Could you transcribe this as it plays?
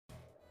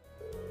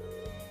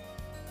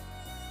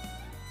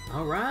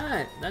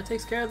Alright, that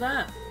takes care of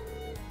that.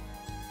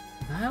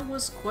 That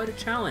was quite a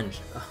challenge.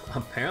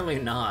 Apparently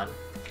not.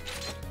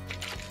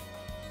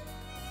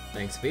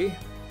 Thanks, V.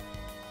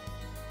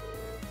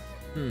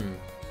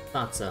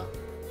 Thought so.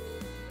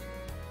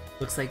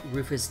 Looks like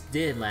Rufus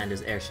did land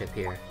his airship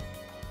here.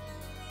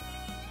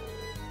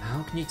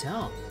 How can you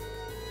tell?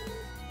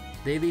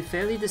 They leave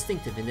fairly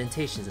distinctive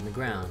indentations in the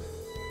ground.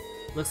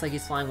 Looks like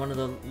he's flying one of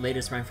the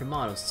latest Frankfurt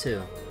models,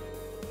 too.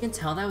 You can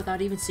tell that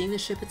without even seeing the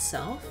ship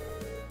itself?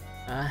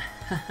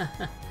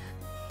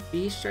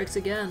 B strikes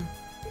again.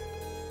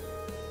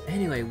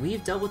 Anyway,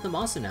 we've dealt with them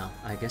also now.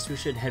 I guess we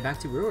should head back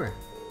to Roer.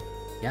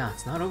 Yeah,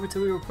 it's not over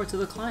till we report to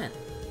the client.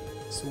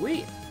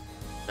 Sweet!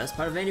 Best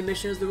part of any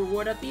mission is the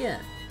reward at the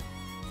end.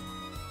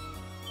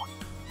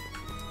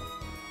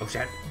 Oh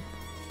shit!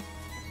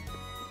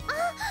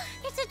 Ah,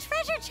 it's a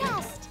treasure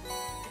chest!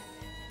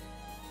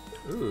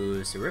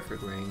 Ooh,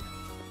 Seraphic Ring.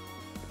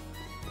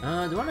 Do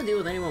I want to deal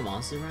with any more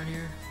monsters around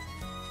here?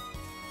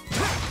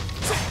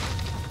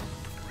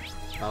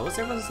 What's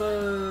everyone's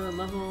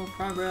level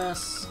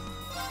progress?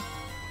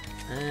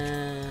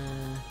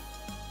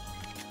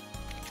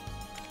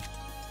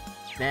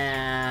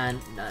 Man,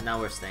 now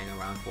we're staying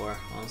around for,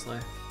 honestly.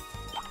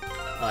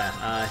 Oh yeah,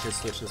 I should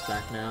switch this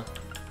back now.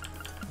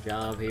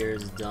 Job here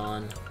is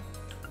done.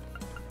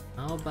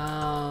 How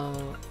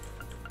about...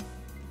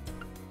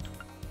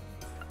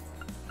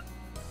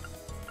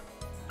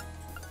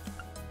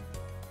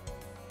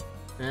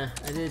 I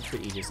did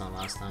put Aegis on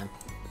last time.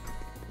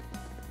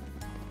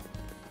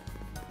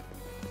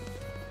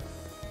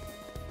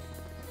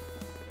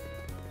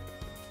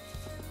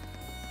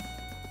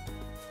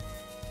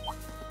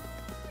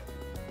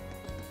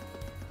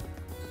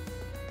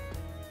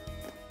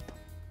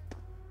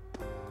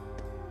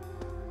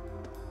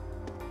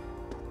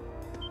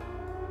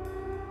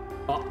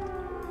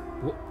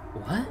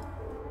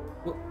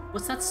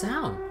 What's that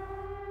sound?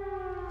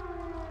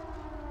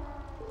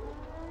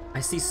 I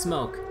see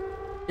smoke.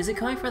 Is it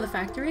coming from the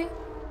factory?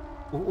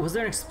 Was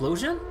there an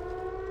explosion?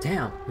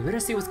 Damn, we better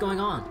see what's going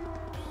on.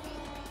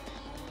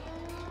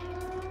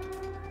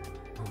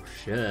 Oh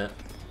shit.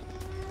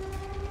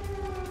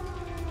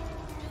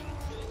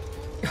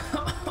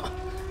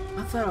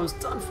 I thought I was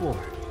done for.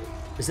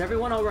 Is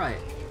everyone alright?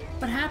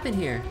 What happened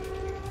here?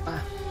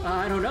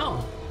 I don't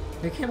know.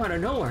 They came out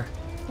of nowhere.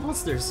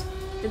 Monsters.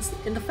 It's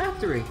in the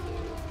factory.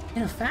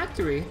 In a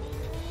factory?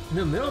 In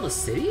the middle of the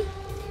city?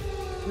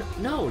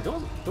 No,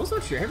 those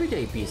aren't your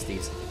everyday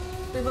beasties.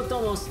 They looked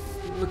almost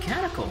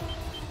mechanical.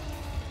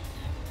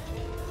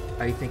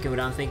 Are you thinking what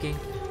I'm thinking?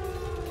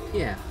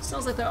 Yeah,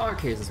 sounds like the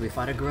archaisms we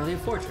fought at Guerrillian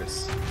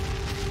Fortress.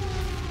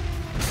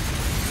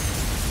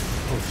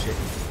 Oh shit.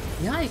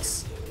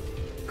 Yikes!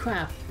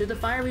 Crap, did the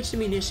fire reach the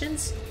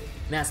munitions?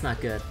 That's not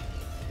good.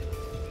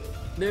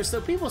 There's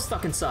still people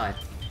stuck inside.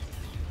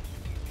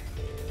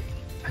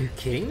 Are you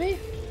kidding me?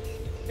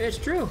 It's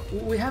true,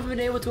 we haven't been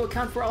able to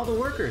account for all the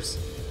workers.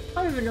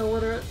 I don't even know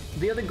whether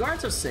the other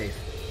guards are safe.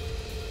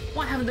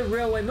 Why haven't the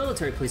railway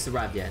military police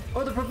arrived yet?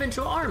 Or the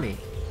provincial army?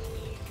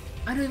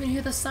 I don't even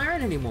hear the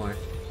siren anymore.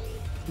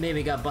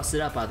 Maybe it got busted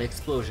up by the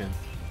explosion.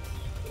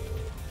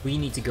 We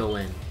need to go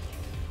in.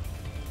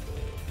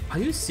 Are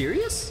you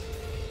serious?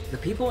 The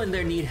people in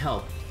there need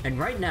help, and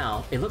right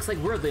now, it looks like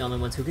we're the only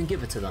ones who can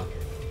give it to them.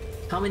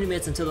 How many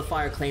minutes until the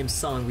fire claims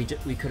someone we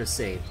could have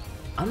saved?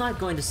 I'm not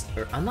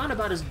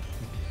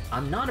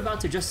about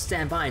to just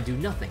stand by and do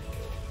nothing.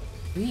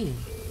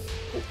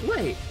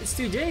 Wait, it's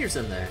too dangerous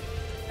in there.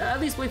 At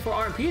least wait for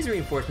RMP's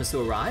reinforcements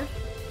to arrive.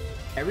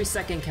 Every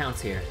second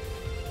counts here.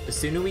 The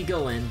sooner we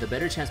go in, the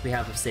better chance we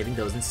have of saving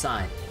those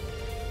inside.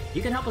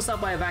 You can help us out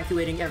by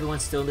evacuating everyone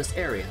still in this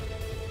area.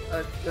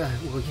 Well,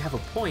 you have a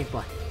point,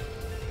 but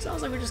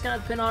sounds like we're just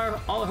gonna pin all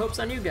our hopes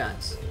on you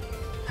guys.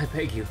 I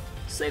beg you,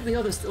 save the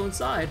others still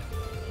inside.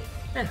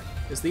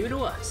 Just leave it to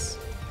us.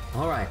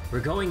 Alright, we're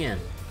going in.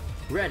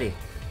 Ready.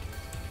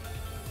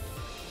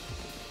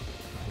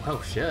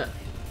 Oh shit.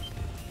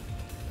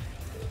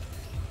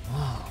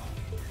 Whoa.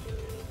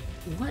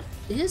 What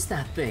is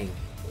that thing?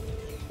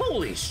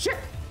 Holy shit!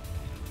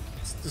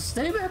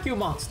 Stay back, you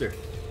monster!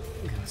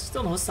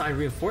 Still no sign of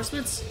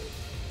reinforcements?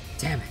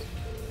 Damn it.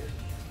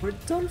 We're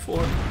done for.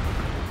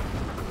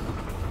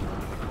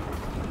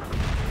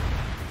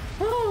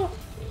 Oh!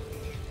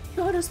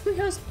 Goddess,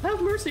 please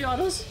have mercy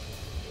on us!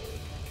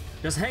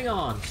 Just hang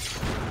on.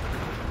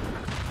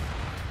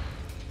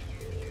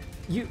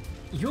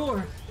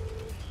 You're...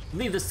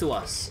 Leave this to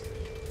us.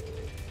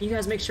 You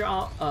guys make sure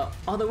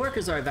all the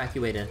workers are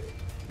evacuated.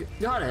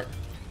 Got it.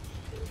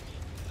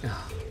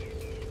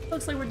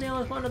 Looks like we're dealing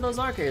with one of those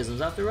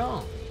archaisms after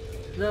all.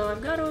 Though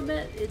I've got to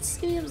admit, it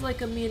seems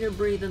like a meaner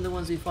breed than the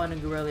ones we fought in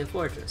Guerrillian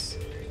Fortress.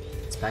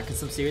 It's packing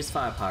some serious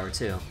firepower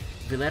too.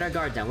 If we let our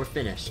guard down, we're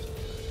finished.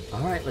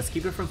 Alright, let's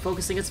keep it from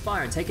focusing its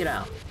fire and take it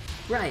out.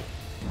 Right.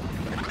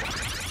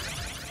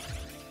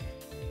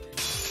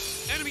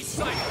 Enemy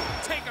sighted!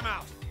 Take him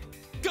out!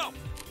 Go!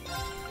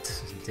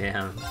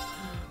 Damn.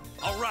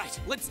 Alright,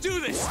 let's do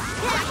this!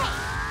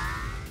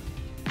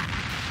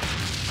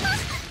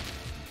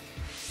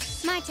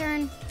 My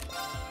turn.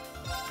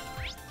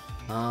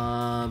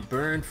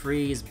 Burn,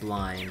 freeze,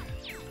 blind.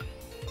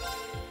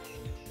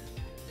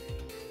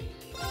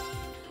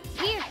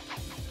 Here.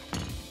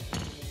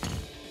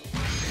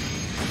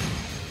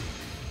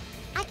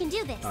 I can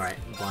do this. Alright,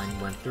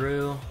 blind went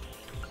through.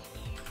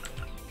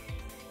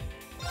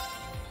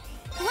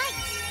 Light.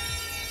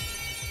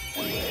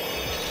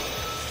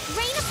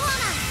 Rain upon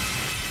us.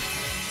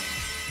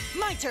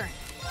 My turn.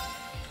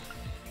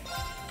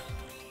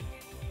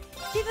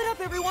 Give it up,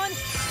 everyone.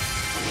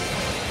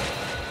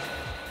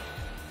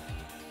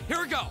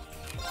 Here we go.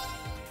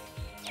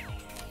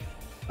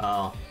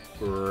 Oh,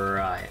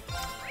 right.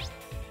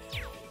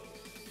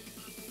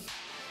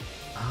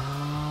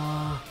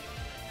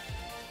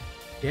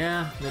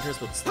 Yeah,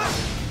 Nitrous would stop.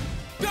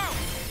 Go!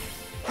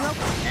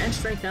 And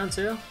strength down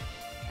too.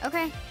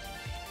 Okay.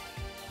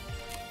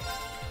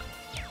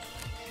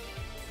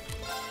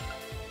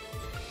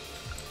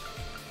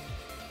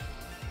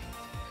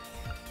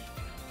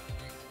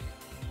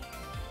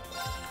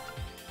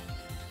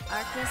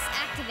 Arcus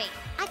activate.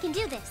 I can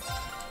do this.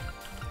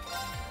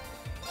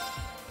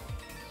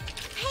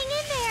 Hang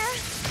in there.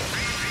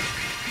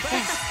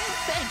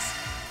 Thanks.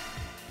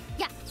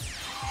 Yeah.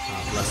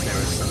 Oh, Blessed Arrow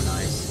is so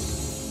nice.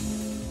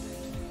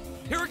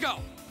 Here we go.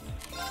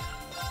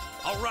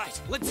 All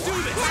right, let's do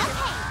this. Okay.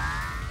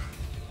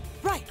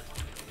 Right.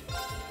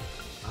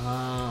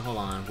 Hold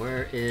on.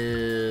 Where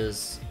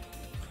is...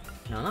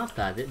 No, not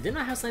that. Didn't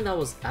I have something that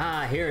was...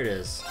 Ah, here it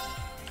is.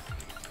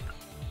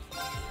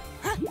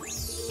 Huh.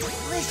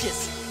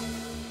 Delicious.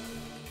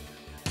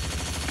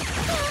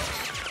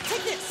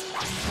 Take this.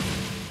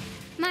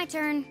 My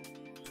turn.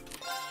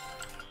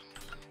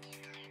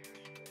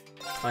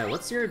 Alright,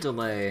 what's your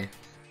delay?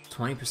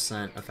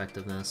 20%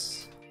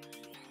 effectiveness.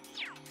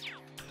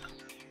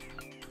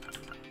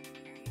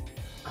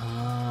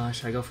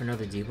 Should I go for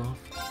another debuff?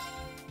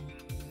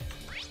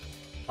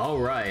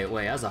 Alright,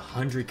 wait, that's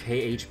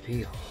 100k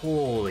HP.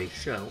 Holy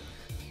shit.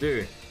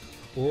 Dude,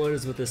 what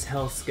is with this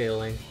health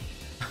scaling?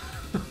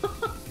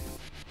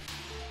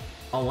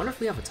 I wonder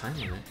if we have a time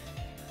limit.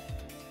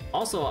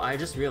 Also, I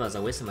just realized I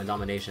wasted my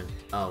domination.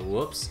 Oh,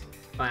 whoops.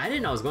 I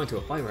didn't know I was going to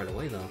a fight right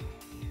away, though.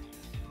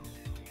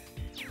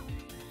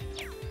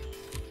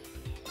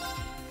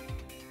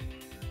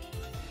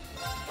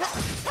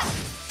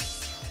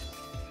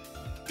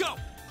 Go!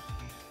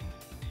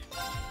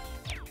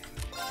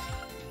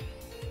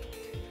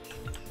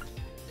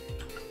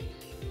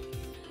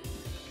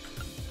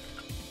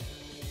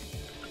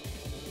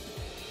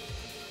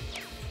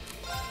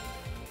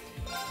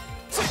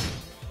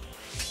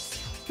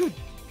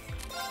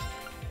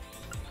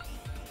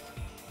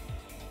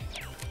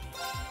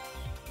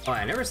 Oh,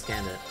 I never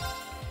scanned it.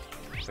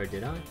 Or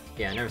did I?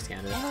 Yeah, I never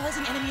scanned it.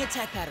 Analyzing enemy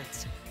attack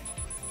patterns.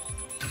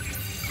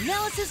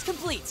 Analysis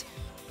complete.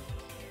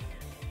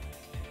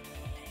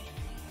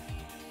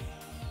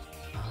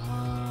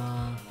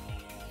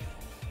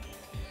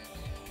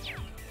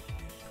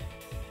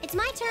 It's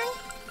my turn.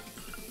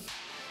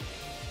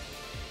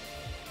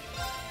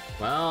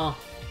 Well...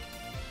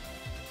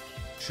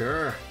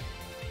 Sure.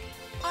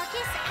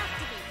 Arcus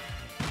activate.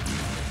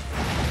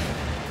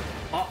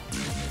 Oh!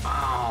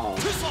 Ow!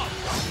 Too slow!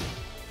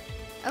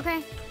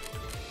 Okay.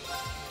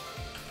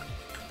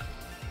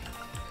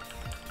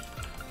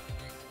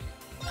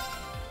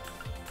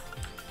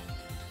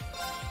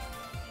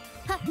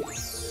 Huh.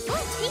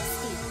 Oh,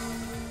 tasty.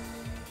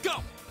 Go!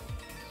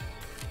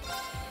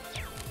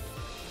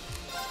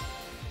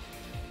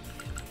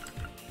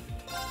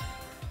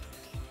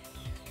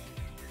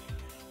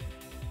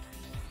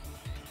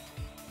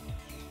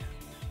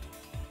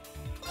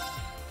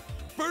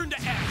 Burn to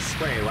ash!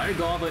 Wait, why did it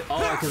go all the way?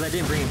 Oh, because I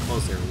didn't bring it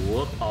closer.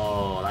 Whoop.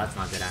 Oh, that's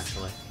not good,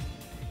 actually.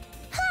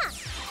 Ha!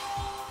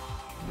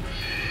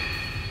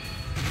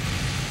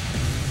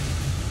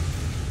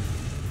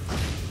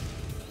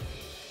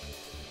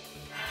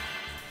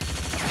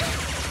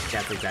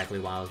 That's exactly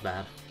why I was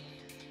bad.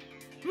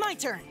 My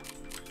turn.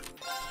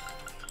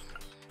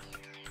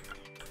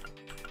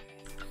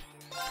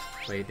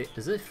 Wait,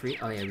 is it free?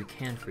 Oh yeah, we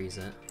can freeze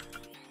it.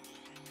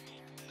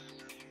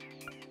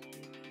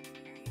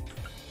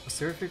 A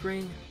Seraphic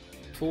Ring?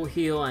 Full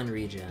heal and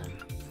regen.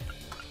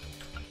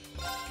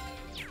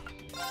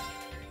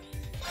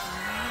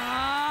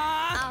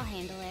 I'll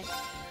handle it.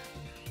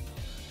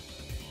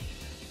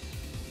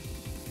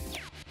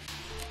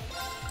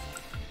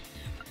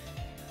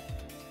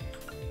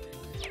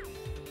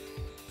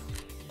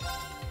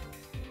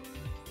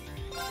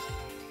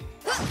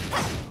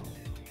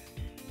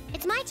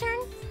 It's my turn.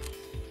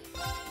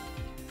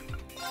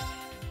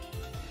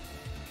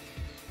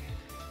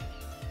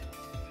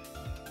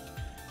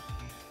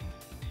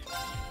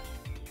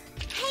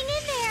 Hang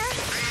in there.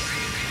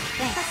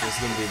 This is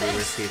gonna be the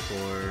risky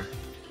for...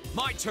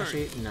 My turn!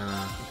 Actually,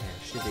 nah. Okay,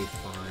 should be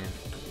fine.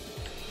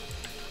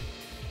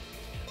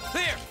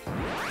 There!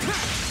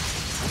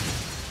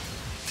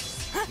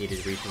 Needed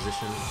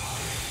reposition.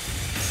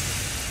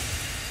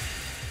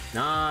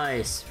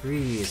 Nice!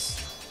 Freeze.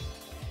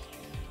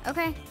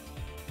 Okay.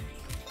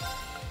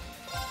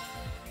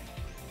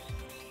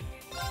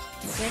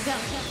 Here we go.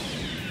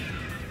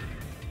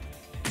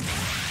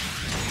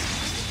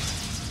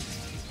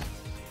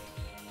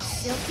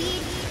 Silky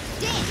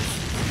dance.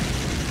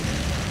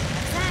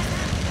 That's that.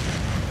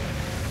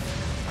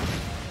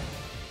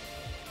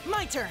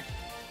 My turn.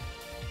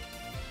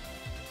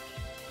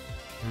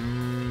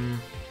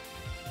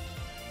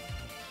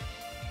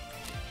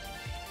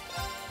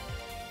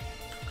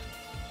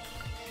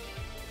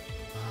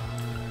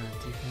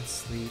 Defense,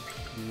 sleep,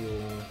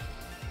 heal.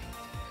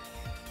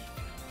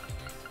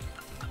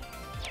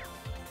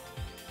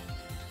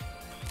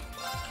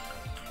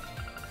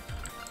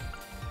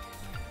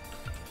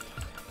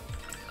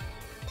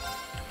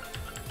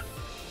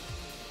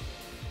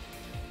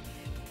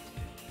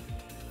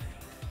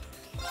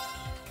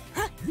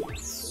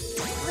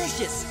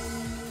 Delicious.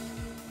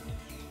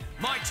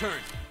 My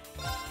turn.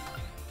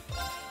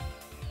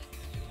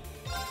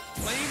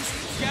 Flames,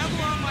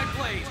 gather on my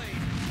blade.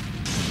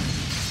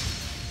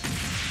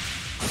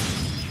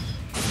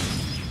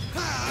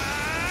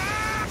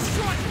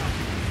 Strike!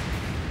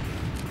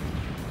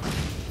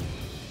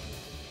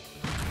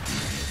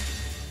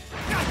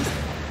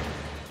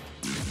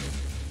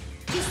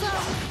 Too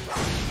slow.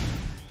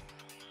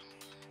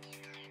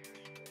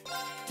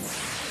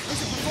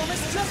 It's a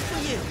performance just for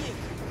you.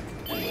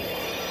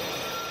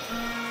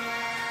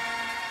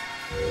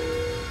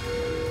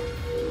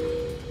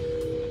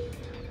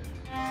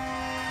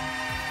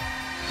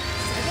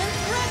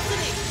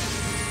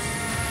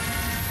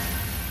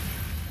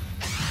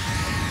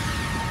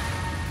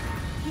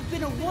 You've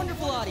been a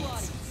wonderful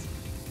audience.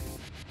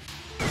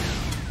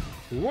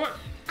 What?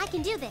 I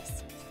can do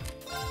this.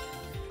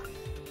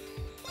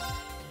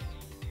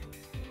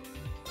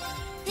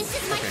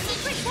 This is my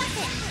secret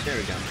weapon. There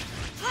we go.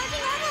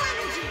 Charging orbital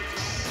energy.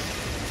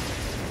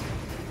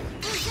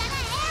 Present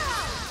an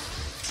arrow.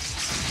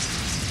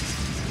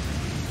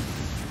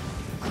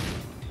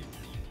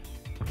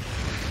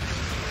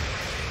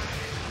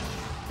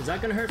 Is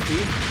that gonna hurt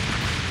you?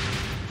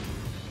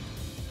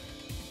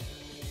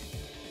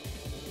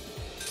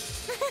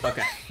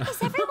 Okay.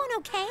 Is everyone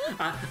okay?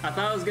 I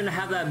thought I was gonna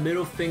have that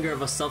middle finger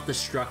of a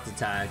self-destruct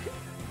attack,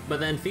 but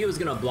then Fia was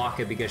gonna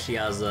block it because she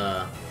has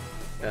a,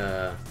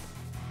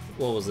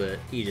 what was it?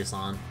 Aegis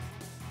on.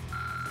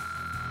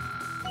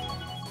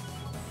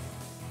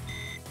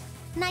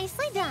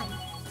 Nicely done.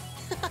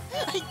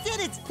 I did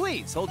it.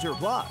 Please hold your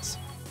applause.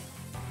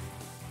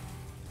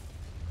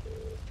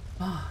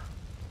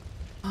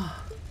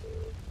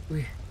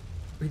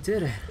 We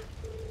did it.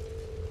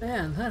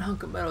 Man, that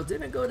hunk of metal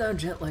didn't go down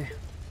gently.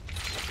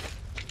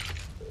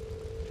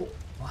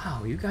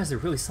 Wow, you guys are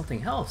really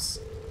something else.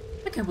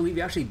 I can't believe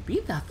you actually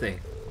beat that thing.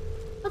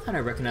 I thought I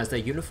recognized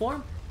that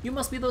uniform. You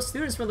must be those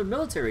students from the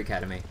military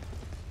academy.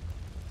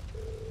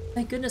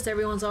 Thank goodness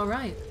everyone's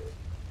alright.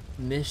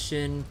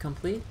 Mission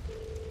complete?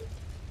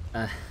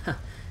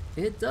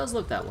 It does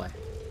look that way.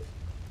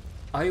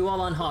 Are you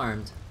all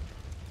unharmed?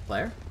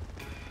 Claire?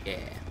 Yeah.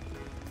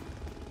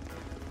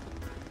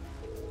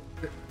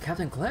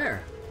 Captain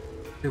Claire,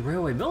 the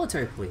Railway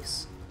Military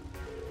Police.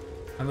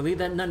 I'm relieved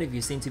that none of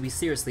you seem to be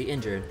seriously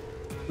injured.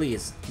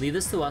 Please, leave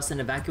this to us and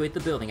evacuate the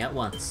building at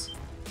once.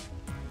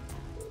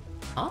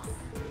 Huh?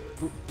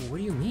 What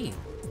do you mean?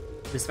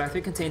 This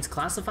factory contains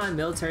classified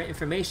military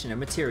information and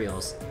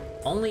materials.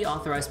 Only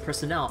authorized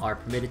personnel are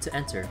permitted to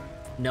enter.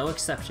 No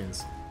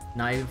exceptions.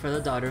 Not even for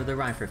the daughter of the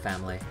Reinford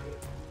family.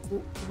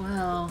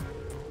 Well,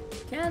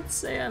 can't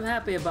say I'm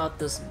happy about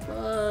this,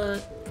 but...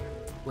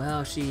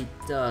 well, she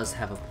does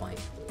have a point.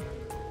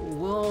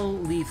 We'll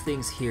leave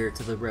things here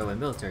to the Railway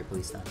Military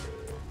Police then.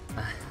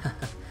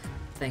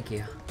 Thank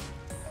you.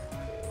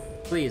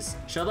 Please,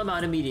 show them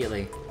out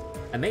immediately.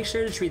 And make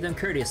sure to treat them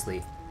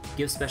courteously.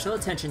 Give special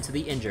attention to the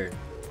injured.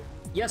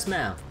 Yes,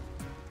 ma'am.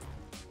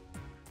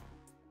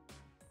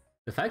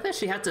 The fact that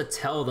she had to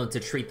tell them to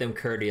treat them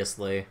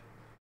courteously.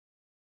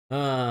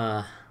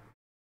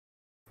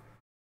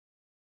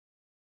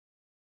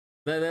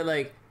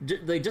 Like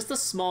just a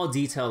small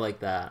detail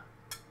like that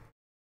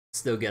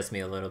still gets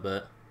me a little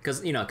bit.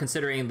 Because, you know,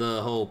 considering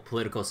the whole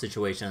political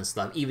situation and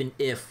stuff, even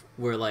if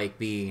we're like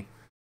the,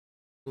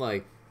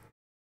 like,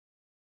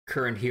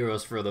 current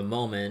heroes for the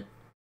moment,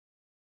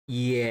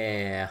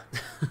 yeah.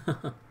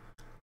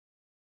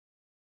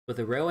 With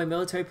the Railway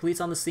Military Police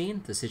on the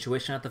scene, the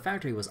situation at the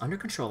factory was under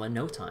control in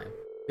no time.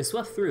 They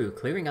swept through,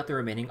 clearing out the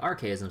remaining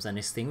archaisms and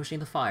extinguishing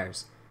the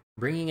fires,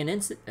 bringing an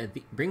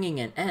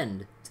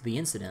end to the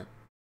incident.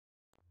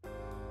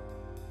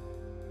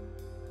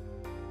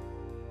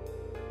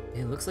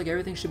 It looks like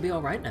everything should be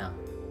alright now.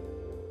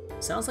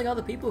 Sounds like all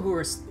the people who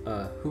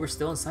were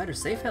still inside are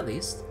safe at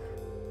least.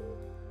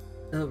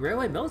 The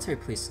Railway Military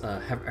Police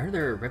have earned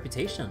their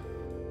reputation.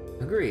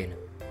 Agreed.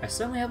 I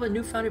certainly have a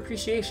newfound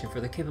appreciation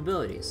for their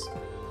capabilities.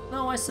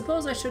 Though I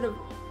suppose I should have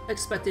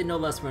expected no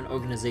less from an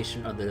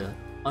organization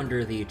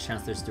under the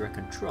Chancellor's direct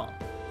control.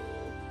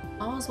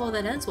 All's well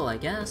that ends well, I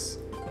guess.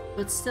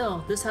 But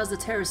still, this has the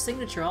terrorist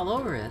signature all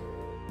over it.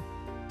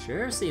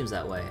 Sure seems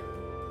that way.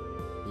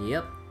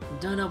 Yep.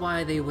 Don't know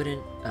why they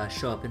wouldn't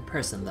show up in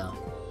person though.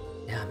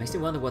 Yeah, it makes me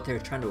wonder what they're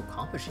trying to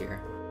accomplish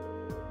here.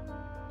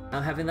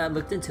 I'm having that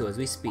looked into as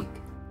we speak.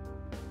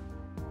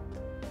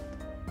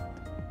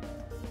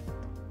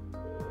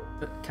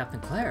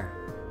 Captain Claire,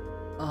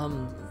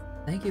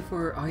 Thank you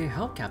for all your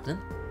help, Captain.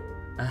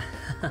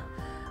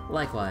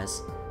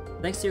 Likewise.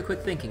 Thanks to your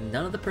quick thinking,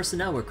 none of the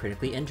personnel were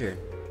critically injured.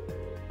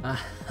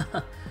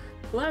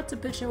 Glad to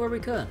pitch in where we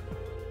could.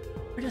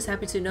 We're just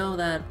happy to know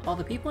that all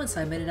the people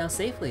inside made it out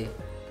safely.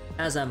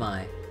 As am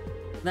I.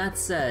 That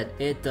said,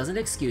 it doesn't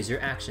excuse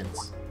your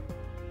actions.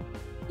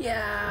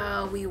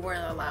 Yeah, we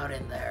weren't allowed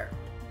in there.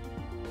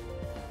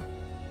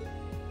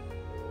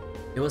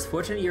 It was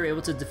fortunate you were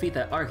able to defeat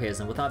that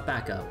archaism without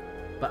backup,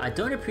 but I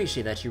don't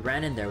appreciate that you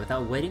ran in there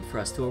without waiting for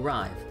us to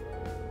arrive.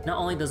 Not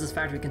only does this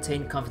factory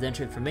contain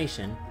confidential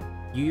information,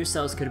 you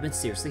yourselves could have been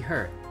seriously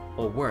hurt,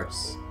 or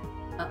worse.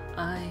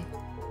 I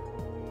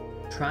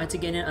tried to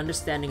gain an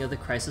understanding of the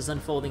crisis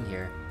unfolding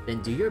here,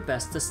 then do your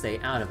best to stay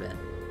out of it.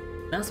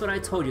 That's what I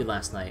told you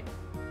last night,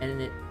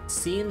 and it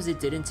seems it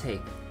didn't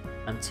take.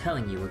 I'm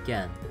telling you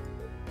again.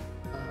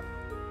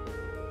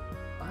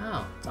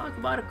 Wow, talk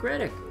about a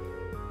critic.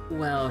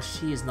 Well,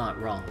 she's not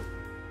wrong.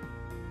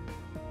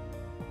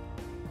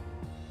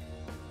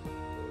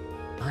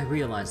 I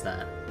realize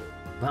that,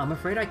 but I'm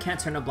afraid I can't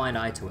turn a blind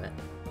eye to it,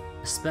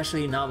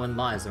 especially not when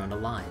lives are on the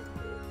line.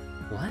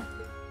 What?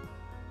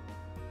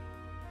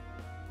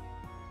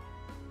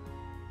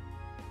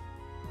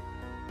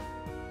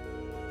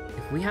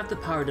 If we have the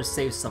power to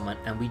save someone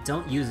and we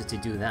don't use it to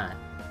do that,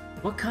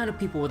 what kind of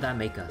people would that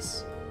make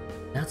us?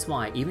 That's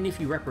why, even if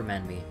you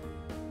reprimand me,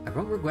 I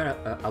won't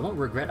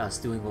regret us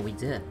doing what we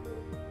did.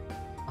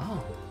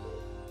 Oh,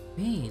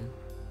 mean.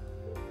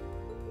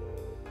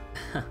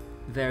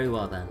 Very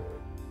well then.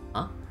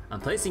 Huh? I'm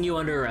placing you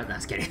under arrest. No,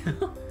 just kidding.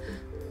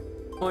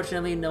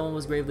 Fortunately, no one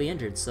was gravely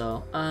injured,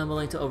 so I'm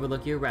willing to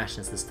overlook your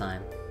rashness this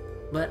time.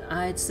 But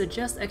I'd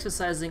suggest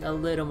exercising a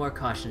little more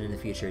caution in the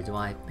future. Do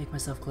I make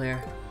myself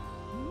clear?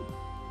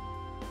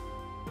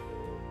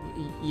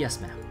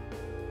 Yes, ma'am.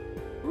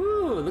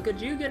 Ooh, look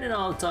at you getting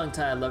all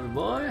tongue-tied, lover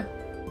boy.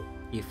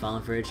 You've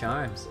fallen for her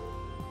charms.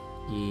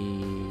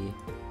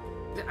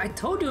 I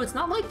told you it's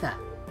not like that!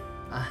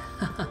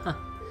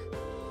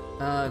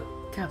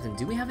 Captain,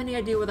 do we have any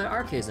idea where that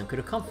archaism could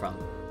have come from?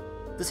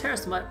 This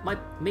Harris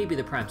may be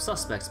the prime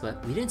suspects,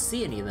 but we didn't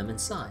see any of them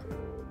inside.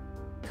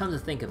 Come to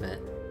think of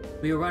it,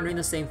 we were wondering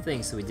the same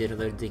thing, so we did a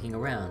little digging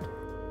around.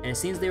 And it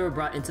seems they were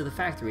brought into the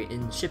factory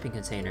in shipping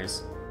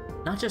containers.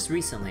 Not just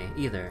recently,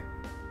 either.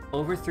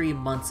 Over 3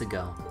 months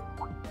ago.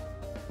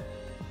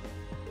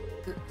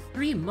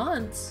 3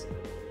 months?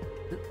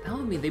 That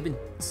would mean they've been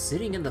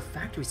sitting in the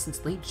factory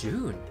since late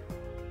June,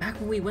 back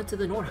when we went to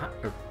the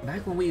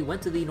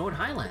North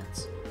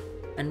Highlands,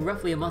 and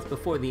roughly a month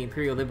before the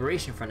Imperial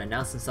Liberation Front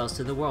announced themselves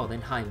to the world in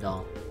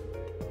Heimdall.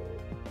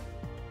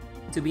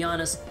 To be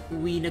honest,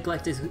 we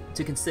neglected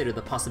to consider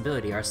the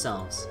possibility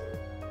ourselves.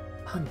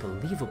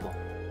 Unbelievable.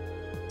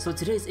 So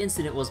today's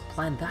incident was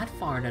planned that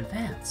far in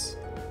advance.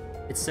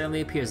 It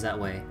certainly appears that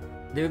way.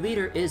 Their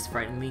leader is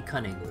frighteningly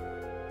cunning,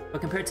 but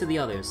compared to the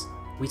others,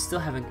 we still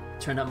haven't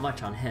turned up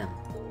much on him.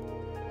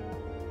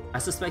 I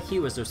suspect he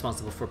was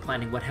responsible for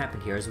planning what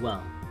happened here as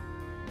well.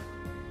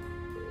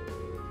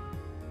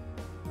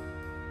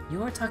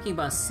 You're talking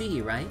about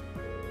C, right?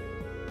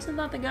 Isn't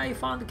that the guy you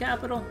fought in the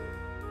capital?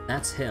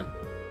 That's him.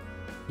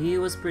 He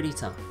was pretty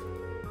tough.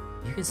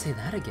 You can say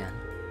that again.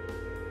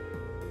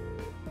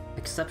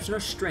 Exceptional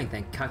strength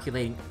and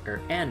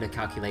a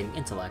calculating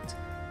intellect.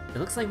 It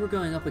looks like we're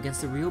going up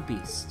against a real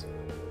beast.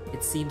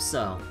 It seems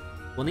so.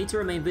 We'll need to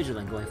remain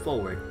vigilant going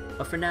forward,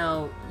 but for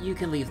now, you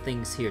can leave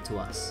things here to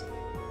us.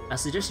 I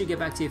suggest you get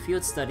back to your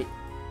field study.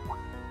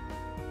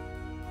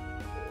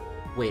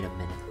 Wait a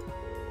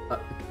minute.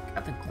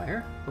 Captain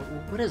Claire?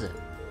 What is it?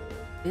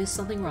 Is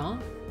something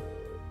wrong?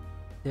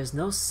 There's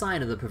no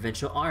sign of the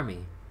provincial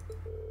army.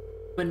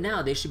 But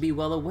now they should be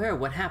well aware of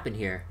what happened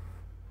here.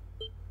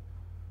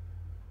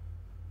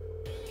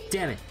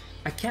 Damn it!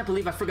 I can't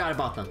believe I forgot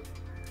about them.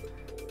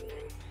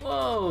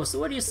 Whoa, so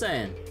what are you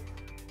saying?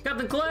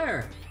 Captain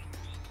Claire!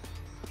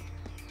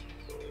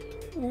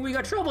 We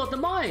got trouble at the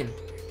mine!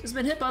 It's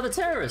been hit by the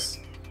terrorists!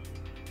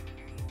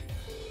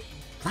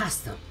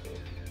 Blast them!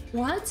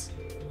 What?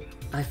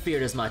 I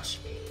feared as much.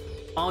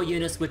 All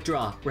units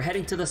withdraw. We're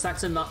heading to the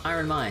Sachsen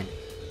Iron Mine.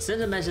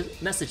 Send a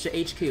message to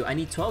HQ. I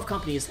need 12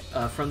 companies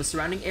from the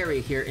surrounding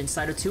area here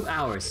inside of 2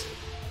 hours.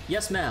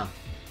 Yes, ma'am.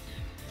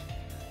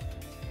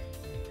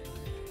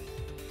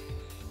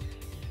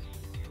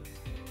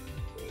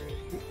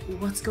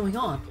 What's going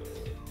on?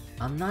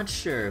 I'm not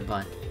sure,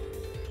 but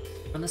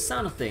from the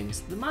sound of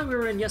things, the mine we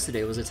were in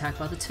yesterday was attacked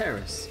by the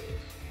terrorists.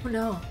 Oh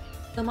no,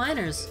 the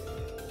miners!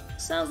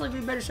 Sounds like we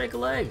better shake a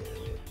leg.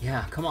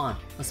 Yeah, come on,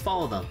 let's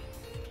follow them.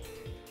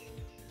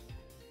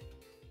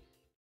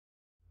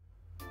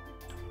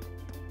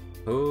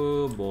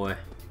 Oh boy.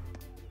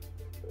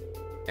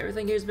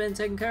 Everything here's been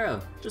taken care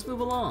of. Just move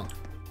along.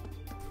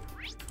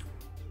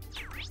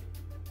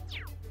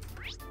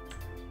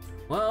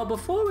 Well,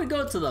 before we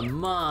go to the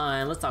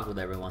mine, let's talk with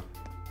everyone.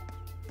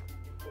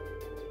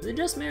 Is it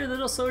just me or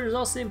those soldiers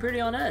all seem pretty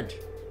on edge?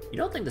 You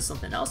don't think there's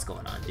something else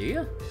going on, do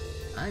you?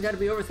 I gotta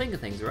be overthinking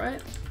things,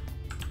 right?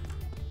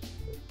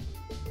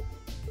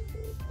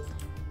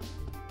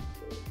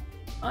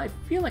 I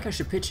feel like I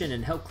should pitch in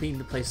and help clean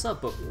the place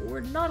up, but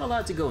we're not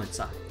allowed to go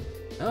inside.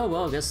 Oh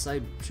well, I guess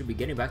I should be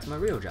getting back to my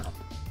real job.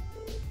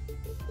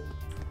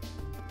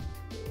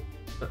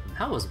 But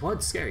that was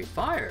one scary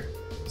fire.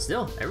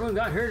 Still, everyone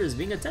got hurt is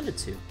being attended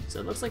to,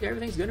 so it looks like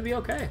everything's gonna be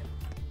okay.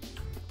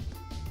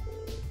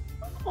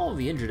 All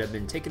the injured have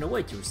been taken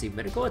away to receive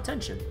medical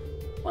attention.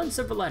 One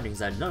silver lining is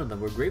that none of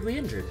them were gravely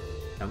injured,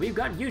 and we've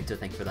got you to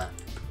thank for that.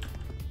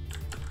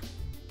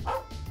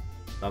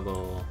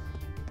 Buggle.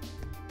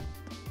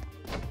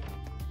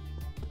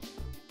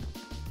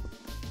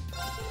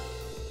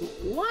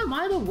 Why am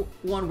I the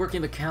one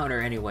working the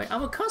counter anyway?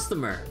 I'm a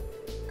customer.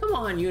 Come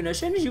on, Yuna,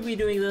 shouldn't you be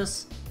doing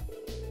this?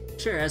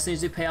 Sure, as soon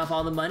as you pay off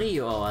all the money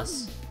you owe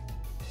us.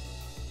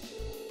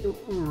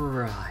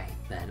 Right,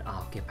 then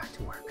I'll get back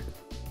to work.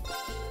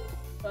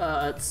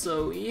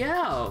 So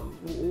yeah,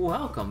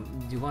 welcome.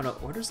 Do you want to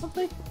order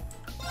something?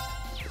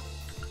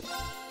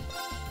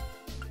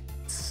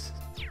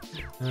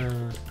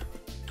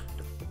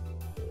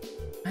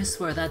 I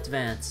swear that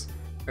Vance,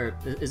 or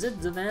is it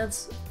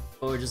Devance,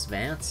 or just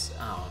Vance?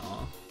 I don't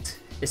know.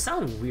 It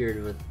sounded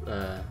weird with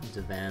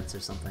Devance or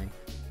something.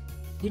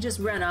 He just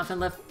ran off and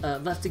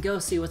left to go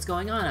see what's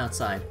going on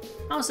outside.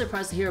 I was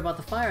surprised to hear about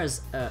the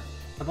fires,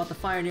 about the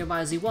fire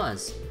nearby as he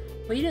was.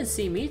 But he didn't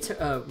see me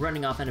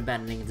running off and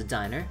abandoning the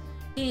diner.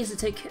 He needs to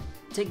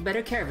take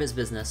better care of his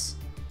business.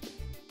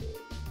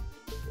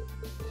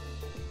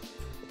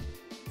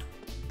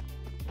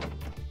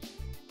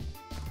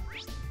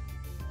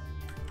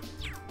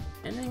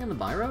 Anything on the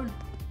by road?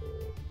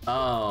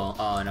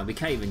 Oh no, we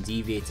can't even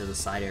deviate to the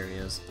side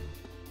areas.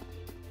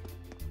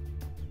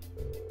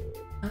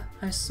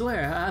 I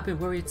swear, I've been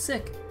worried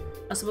sick.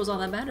 I suppose all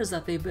that matters is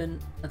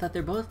that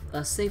they're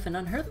both safe and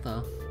unhurt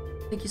though.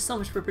 Thank you so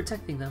much for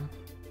protecting them.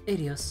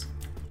 Adios.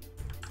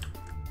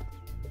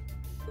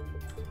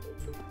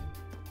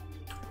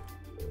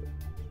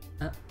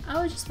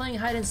 I was just playing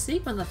hide and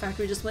seek when the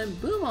factory just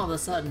went boom all of a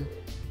sudden.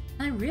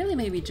 That really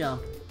made me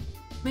jump.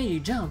 Made you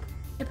jump?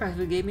 It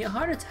practically gave me a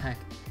heart attack.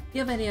 Do you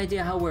have any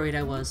idea how worried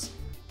I was?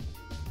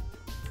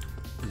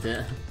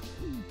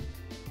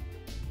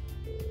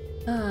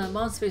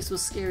 Mom's face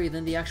was scarier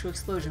than the actual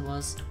explosion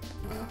was.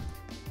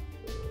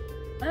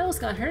 I almost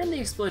got hurt in the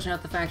explosion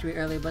at the factory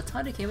earlier, but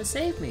Toddy came and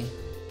saved me.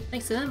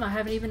 Thanks to him, I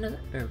haven't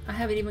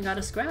even got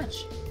a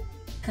scratch.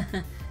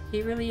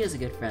 He really is a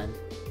good friend.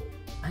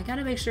 I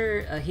gotta make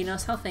sure he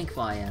knows how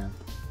thankful I am.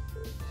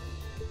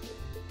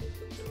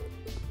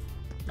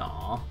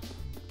 Aww.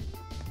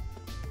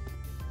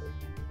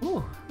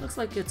 Ooh, looks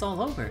like it's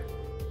all over.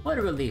 What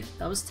a relief.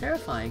 That was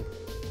terrifying.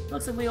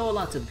 Looks like we owe a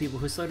lot to the people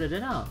who sorted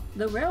it out.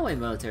 The railway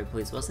military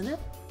police, wasn't it?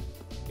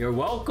 You're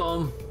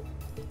welcome!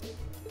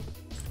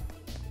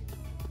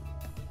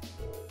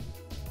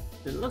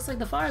 It looks like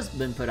the fire's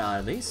been put out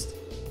at least.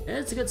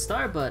 It's a good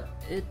start, but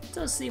it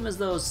does seem as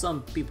though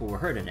some people were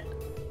hurt in it.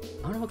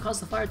 I wonder what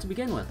caused the fire to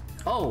begin with.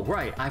 Oh,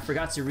 right, I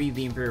forgot to read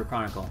the Imperial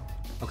Chronicle.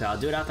 Okay, I'll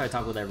do it after I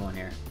talk with everyone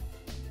here.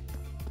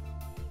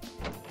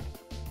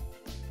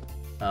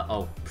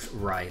 Oh,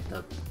 right,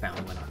 the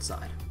family went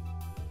outside.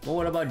 Well,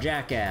 what about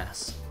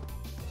Jackass?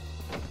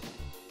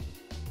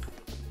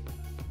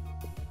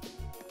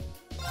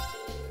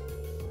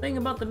 Thing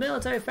about the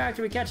military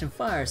factory catching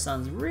fire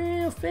sounds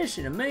real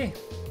fishy to me.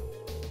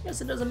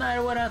 Guess it doesn't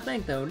matter what I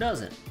think though,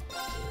 does it?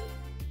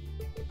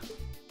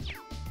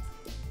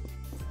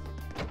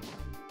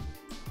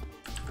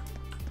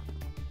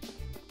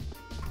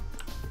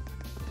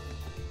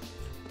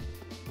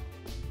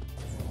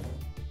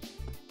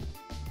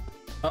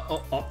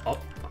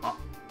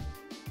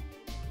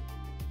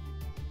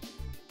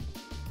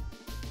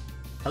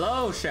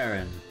 Hello,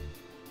 Sharon.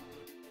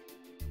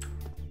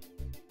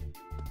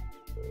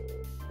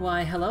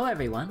 Why, hello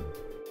everyone.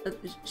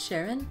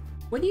 Sharon?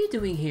 What are you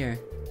doing here?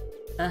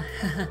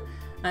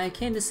 I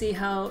came to see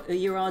how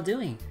you're all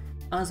doing.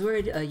 I was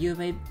worried you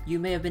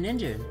may have been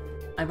injured.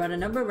 I brought a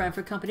number of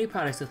Ranford Company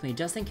products with me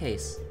just in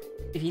case.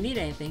 If you need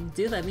anything,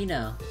 do let me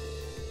know.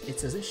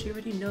 It's as if she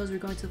already knows we're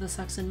going to the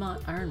Sachsen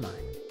Iron Mine.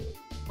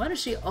 Why does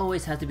she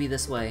always have to be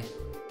this way?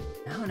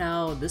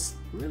 Now, this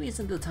really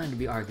isn't the time to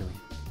be arguing.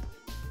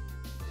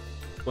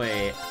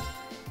 Wait.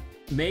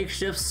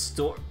 Makeshift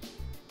store...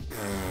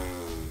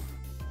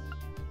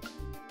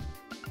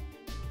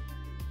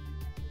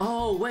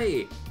 Oh,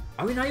 wait.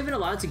 Are we not even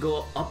allowed to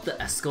go up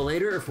the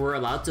escalator if we're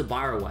allowed to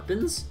buy our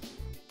weapons?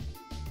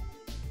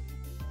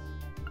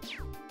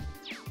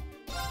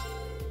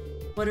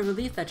 What a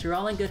relief that you're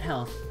all in good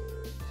health.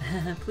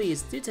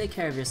 Please, do take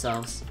care of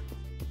yourselves.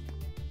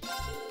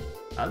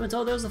 I've been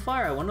told there was a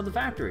fire at one of the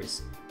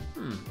factories.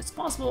 It's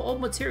possible old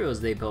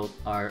materials they built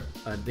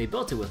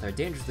it with are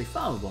dangerously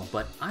flammable,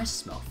 but I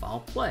smell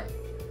foul play.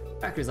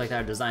 Factories like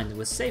that are designed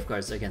with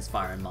safeguards against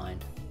fire in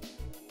mind.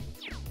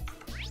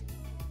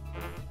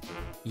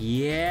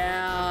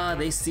 Yeah,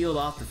 they sealed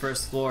off the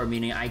first floor,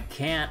 meaning I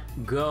can't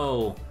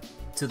go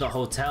to the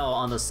hotel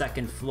on the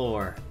second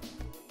floor.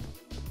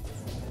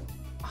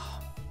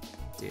 Oh,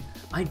 dude,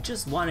 I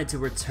just wanted to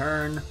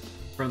return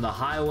from the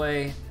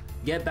highway,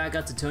 get back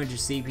up to 200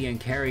 CP and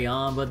carry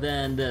on, but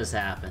then this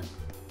happened.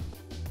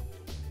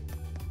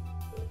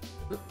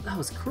 That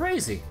was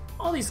crazy.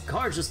 All these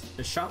cars just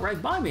shot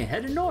right by me and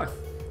headed north.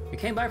 They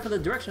came by from the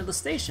direction of the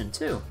station,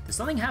 too. Did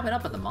something happen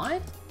up at the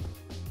mine?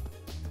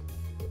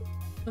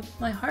 But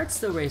my heart's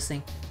still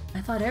racing.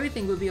 I thought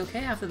everything would be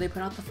okay after they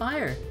put out the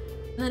fire.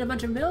 And then a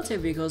bunch of military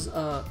vehicles,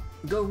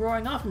 go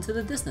roaring off into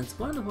the distance.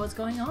 Wonder what's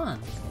going on.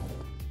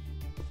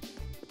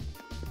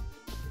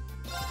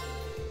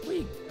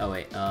 Oh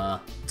wait,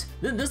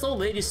 this old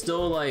lady's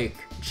still like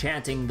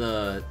chanting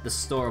the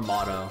store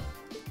motto.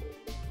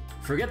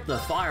 Forget the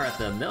fire at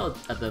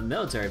the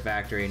military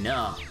factory.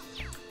 No,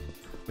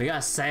 we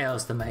got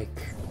sales to make.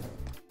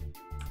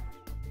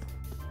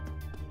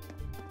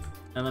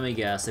 And let me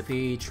guess, if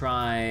we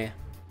try,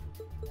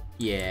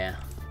 yeah.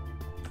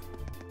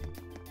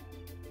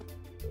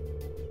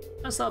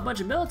 I saw a bunch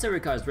of military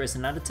cars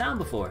racing out of town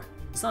before.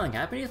 Did something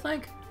happen, you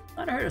think?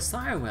 Thought I heard a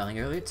siren wailing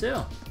earlier too.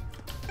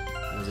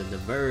 It was a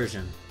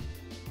diversion.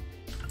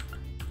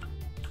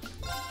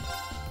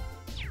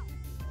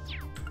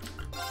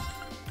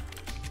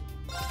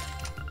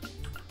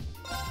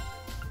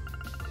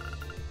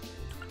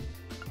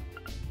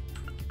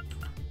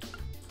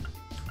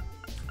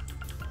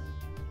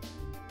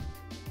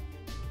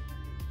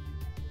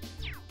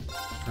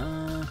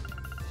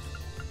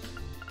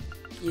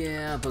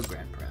 Yeah, but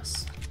Grand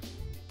Press.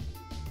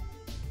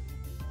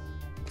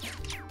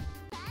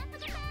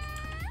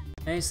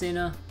 Hey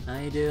Cena, how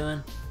you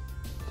doing?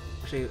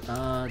 Actually,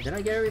 did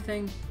I get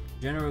everything?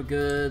 General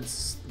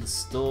goods, the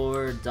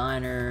store,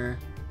 diner.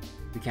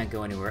 We can't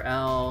go anywhere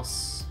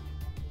else.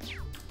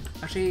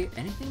 Actually,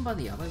 anything by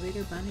the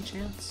elevator by any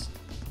chance?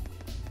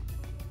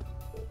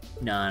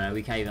 No,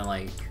 we can't even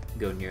like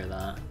go near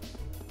that.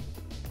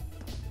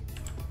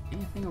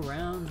 Anything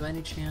around by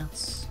any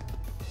chance?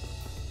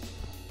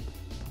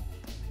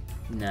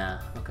 Nah,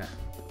 okay.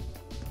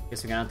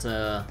 Guess we're gonna have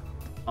to...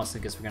 Also,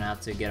 guess we're gonna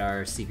have to get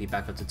our CP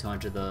back up to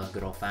 200 the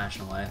good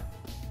old-fashioned way.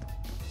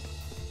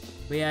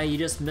 But yeah, you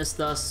just missed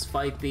us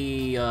fight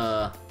the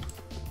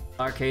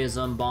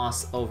archaism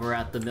boss over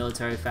at the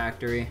military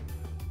factory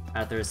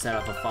after it set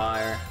off a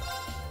fire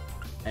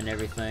and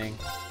everything.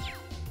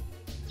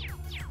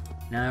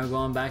 Now we're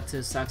going back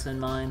to Sachsen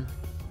Mine.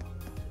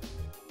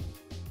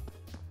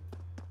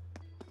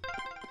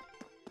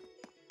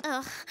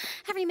 Ugh,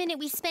 every minute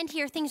we spend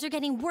here, things are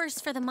getting worse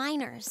for the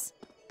miners.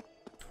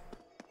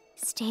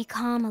 Stay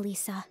calm,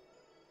 Elisa.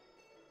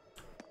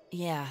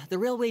 Yeah, the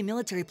railway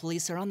military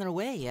police are on their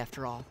way,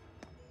 after all.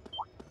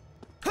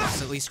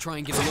 Let's at least try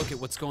and get a look at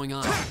what's going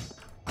on.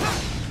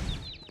 Now's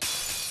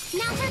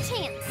our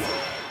chance.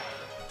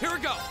 Here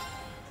we go!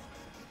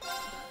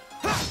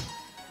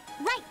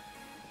 Right.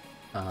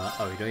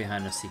 Oh, you know you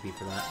had enough CP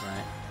for that,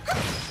 right?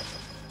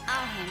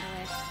 I'll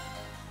handle it.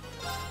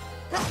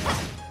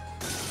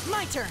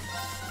 My turn!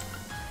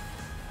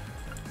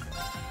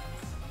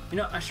 You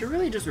know, I should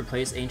really just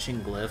replace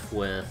Ancient Glyph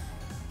with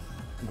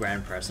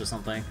Grand Press or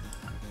something.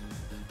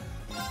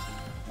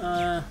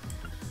 Or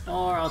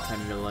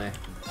alternatively.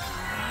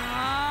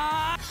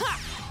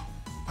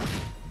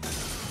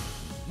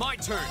 My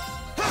turn!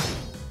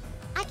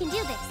 I can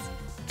do this.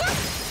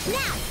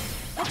 Now!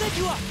 I'll take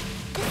you up!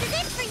 This is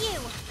it for you!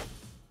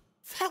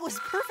 That was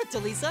perfect,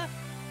 Elisa!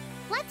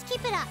 Let's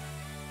keep it up.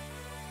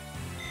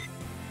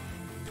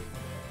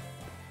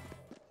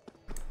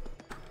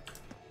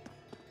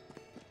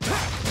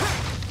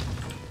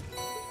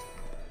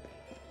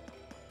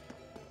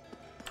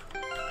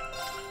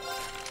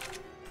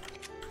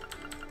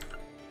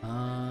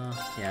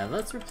 Yeah,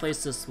 let's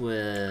replace this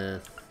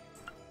with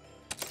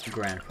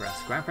Grand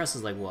Press. Grand Press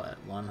is like what,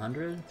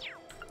 100?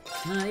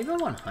 Nah, even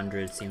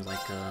 100 seems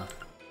like a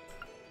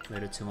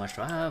little too much.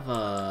 Do I have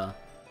oh,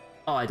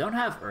 I don't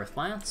have Earth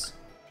Lance?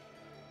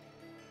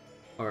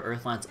 Or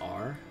Earth Lance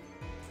R?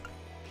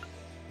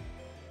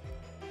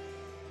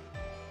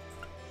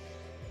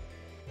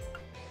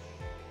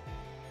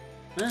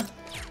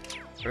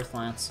 Earth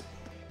Lance.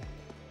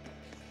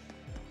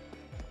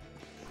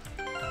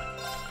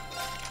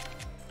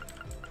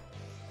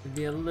 It'd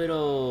be a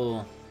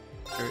little...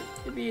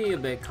 it'd be a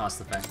bit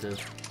cost-effective.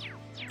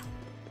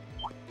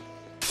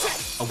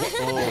 Oh,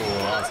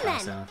 that's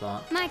faster than I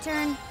thought. My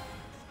turn.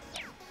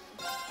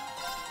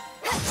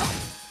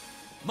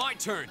 My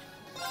turn!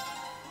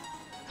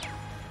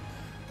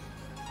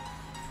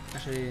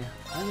 Actually,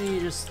 let me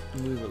just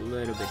move a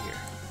little bit here.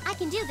 I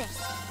can do this.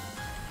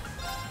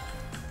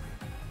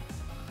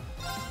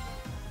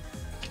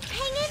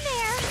 Hang in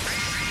there!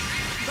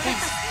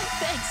 Thanks!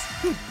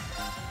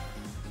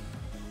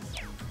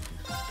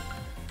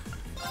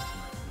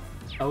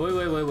 Oh, wait.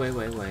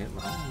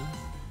 Wrong.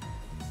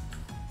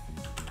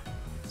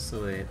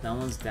 So wait, that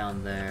one's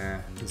down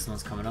there. This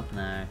one's coming up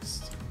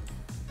next.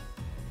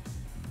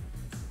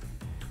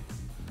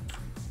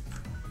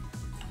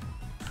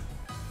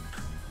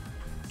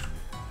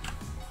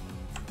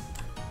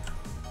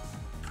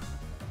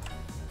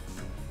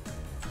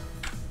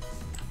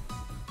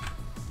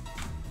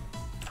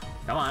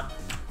 Come on.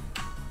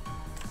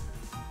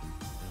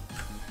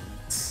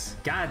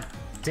 God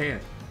damn.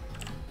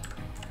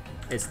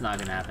 It's not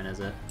gonna happen, is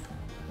it?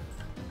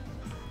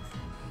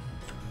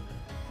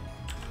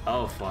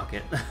 Oh, fuck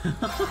it.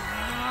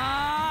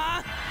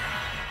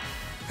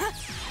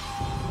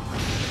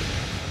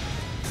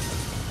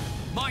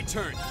 My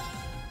turn.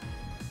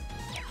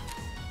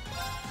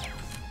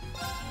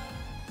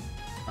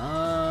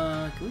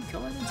 Can we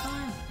kill it in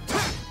time?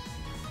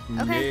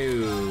 Okay.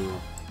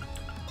 No.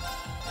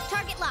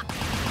 Target lock.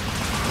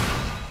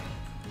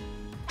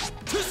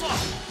 Too slow.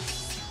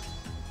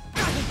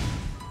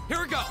 Here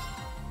we go.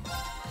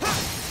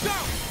 Go.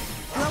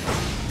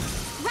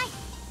 Right.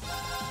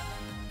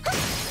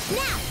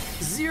 Now.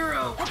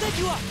 0. I'll back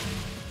you up.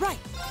 Right.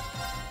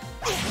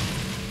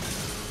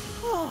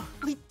 Oh,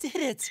 we did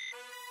it.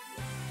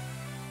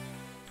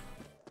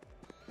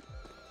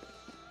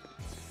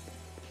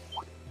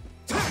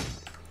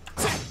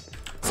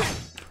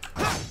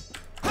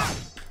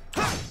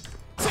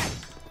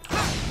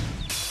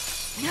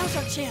 Now's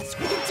our chance.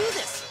 We can do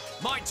this.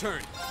 My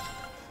turn.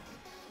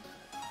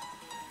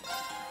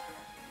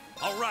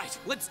 All right,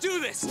 let's do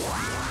this. Leave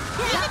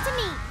it to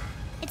me.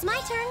 It's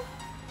my turn.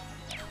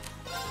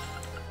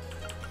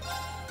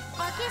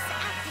 Arcus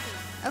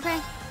activate.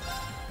 Okay.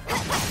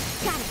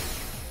 Got it.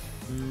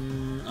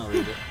 I'll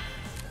leave it.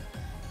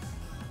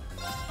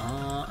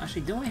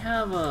 Actually, don't we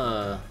have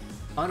a...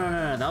 Oh,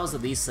 no, that was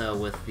Elisa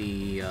with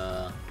the,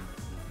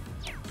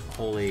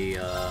 holy,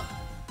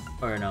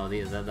 or no,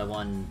 that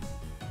one...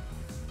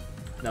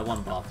 That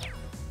one buff.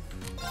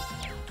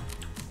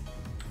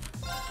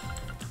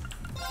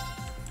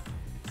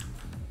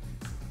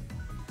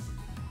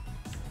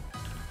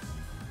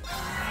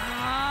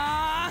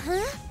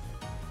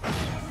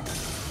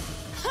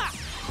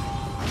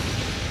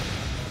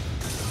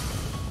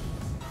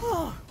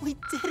 Oh, we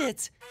did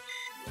it.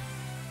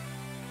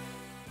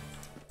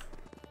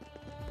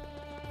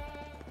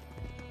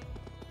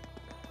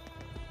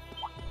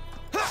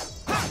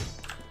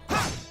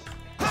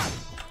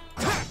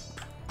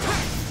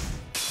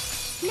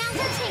 Now's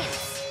our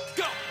chance.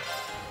 Go.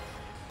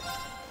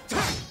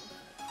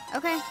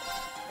 Okay.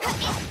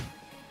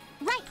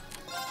 Right.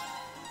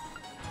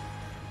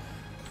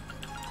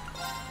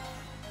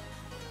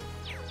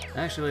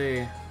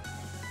 Actually...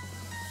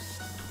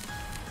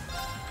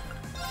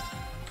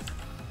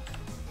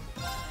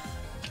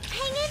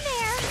 Hang in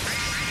there.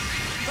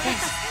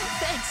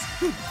 Thanks.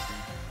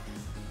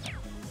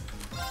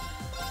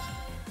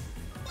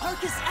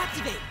 Arcus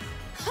activate.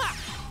 Ha!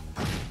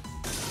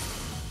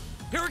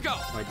 Here we go.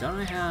 Wait, don't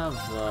I have,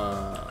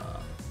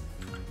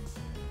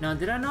 No,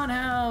 did I not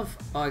have...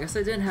 Oh, I guess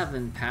I didn't have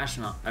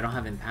Impassion on... I don't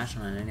have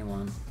Impassion on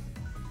anyone.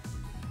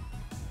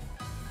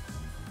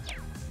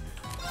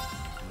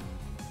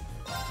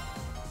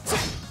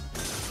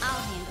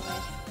 I'll handle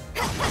it.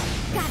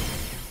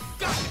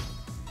 Got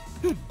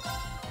it.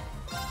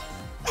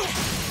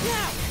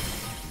 Now.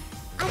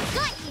 I've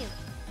got you.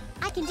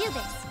 I can do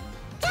this.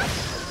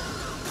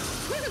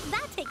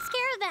 That takes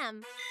care of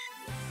them.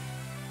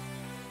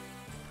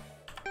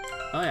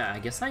 Oh yeah, I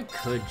guess I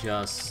could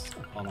just...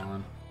 Hold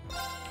on.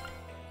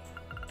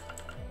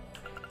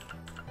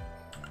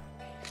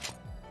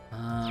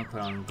 Put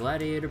on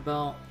Gladiator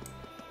Belt.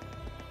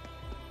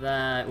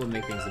 That would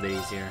make things a bit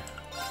easier.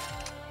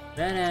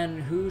 Then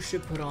who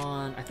should put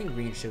on... I think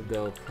Green should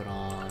go put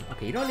on...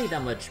 Okay, you don't need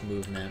that much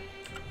movement.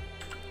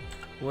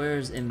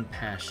 Where's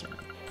Impassion?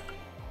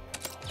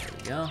 There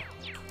we go.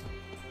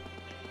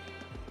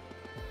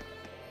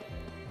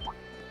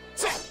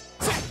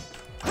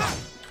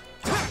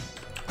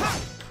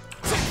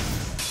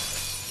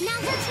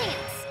 Now's our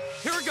chance.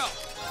 Here we go.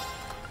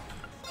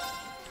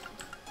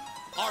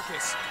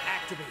 Arcus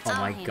activate. Oh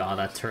my handle god, it.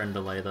 that turn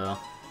delay though.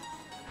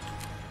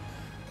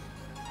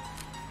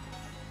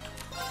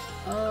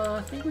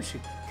 I think we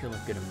should kill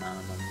a good amount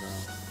of them though.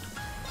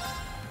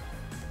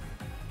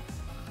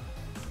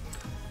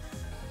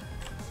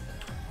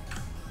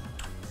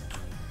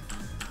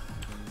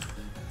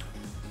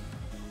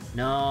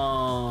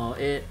 No,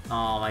 it...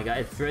 Oh my god,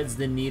 it threads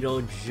the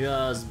needle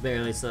just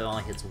barely so it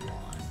only hits one.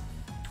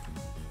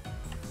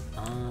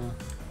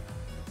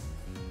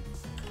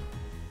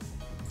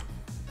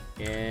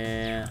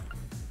 Yeah.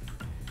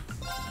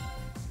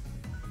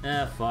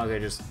 Fuck, I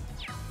just...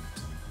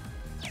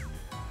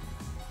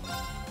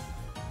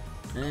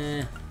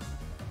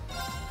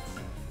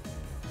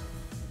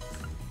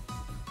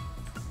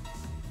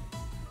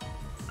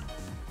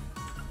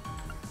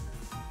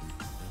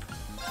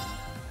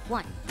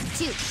 One,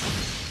 two.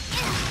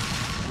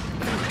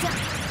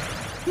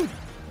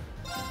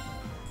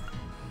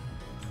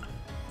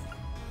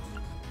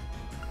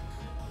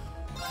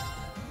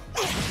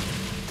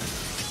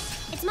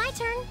 It's my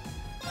turn.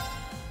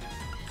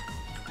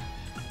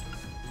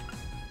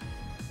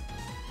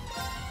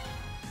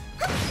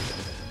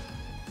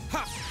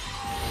 Ha!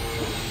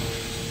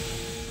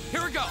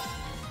 Here we go.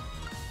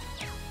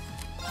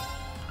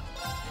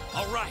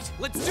 All right,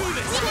 let's do Leave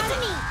this. it to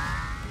me.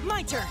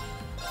 My turn.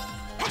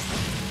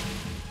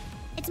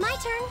 It's my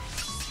turn.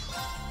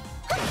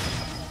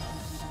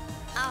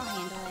 I'll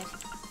handle it.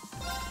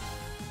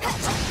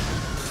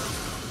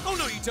 Oh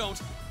no, you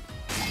don't.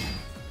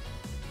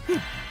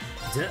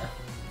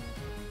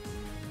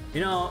 You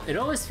know, it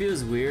always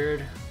feels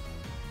weird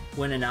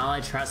when an ally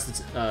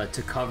tries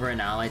to cover an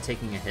ally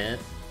taking a hit,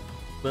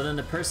 but then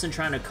the person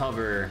trying to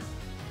cover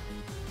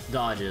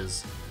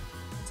dodges.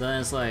 So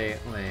then it's like,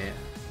 wait,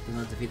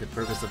 doesn't that defeat the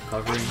purpose of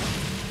covering?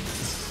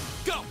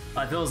 Go!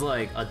 It feels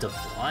like a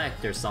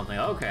deflect or something.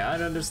 Okay,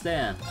 I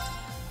understand.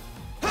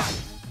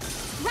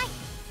 Right!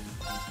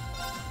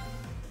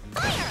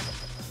 Fire!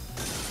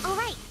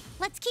 Alright,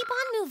 let's keep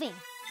on moving.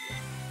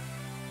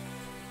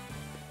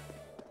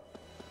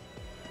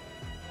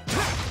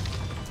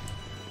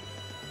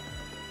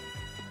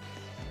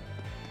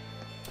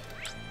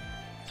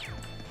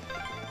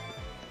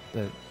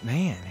 But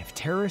man, if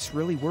terrorists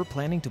really were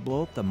planning to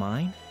blow up the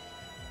mine,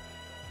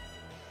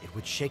 It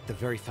would shake the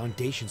very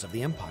foundations of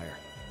the Empire.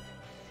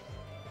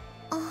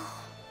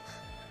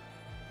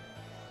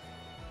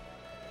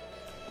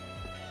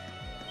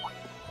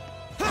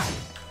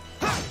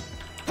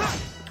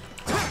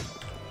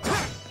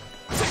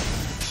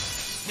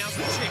 Now's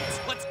the chance.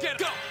 Let's get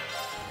go.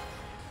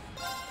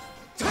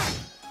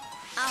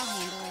 I'll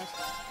handle it.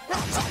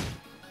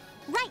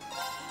 Right!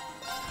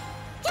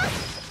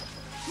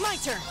 My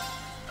turn!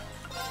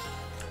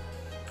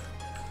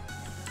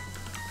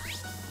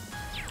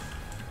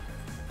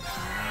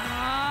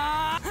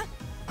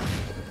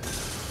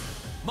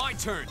 My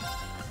turn.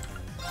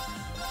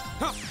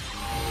 Huh.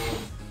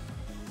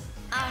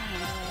 I'll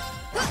handle it.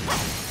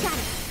 Got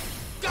it!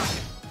 Got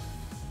it.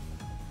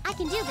 I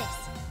can do this.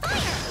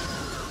 Fire!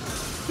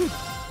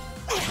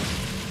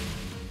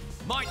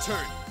 My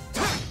turn.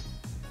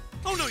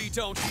 Oh no, you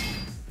don't.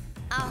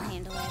 I'll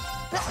handle it.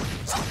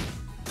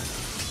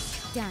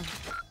 Done.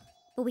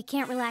 But we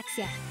can't relax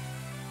yet.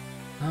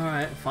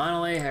 Alright,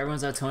 finally,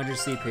 everyone's at 200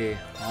 CP.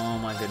 Oh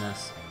my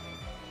goodness.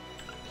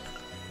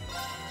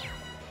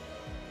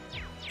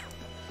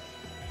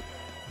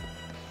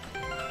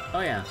 Oh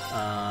yeah,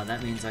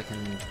 that means I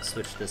can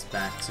switch this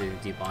back to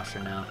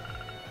Debaucher now.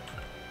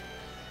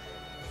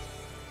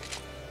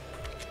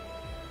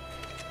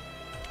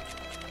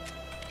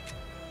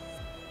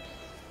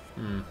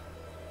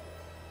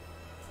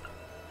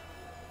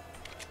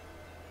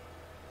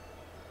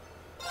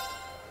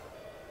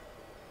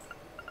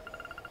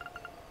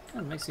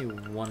 It makes me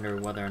wonder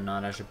whether or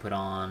not I should put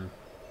on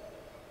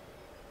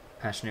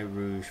Passionate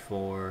Rouge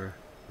for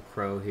the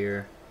Crow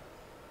here.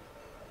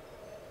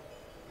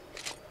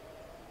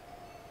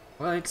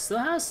 Well, it still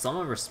has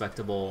some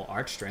respectable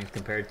arch strength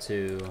compared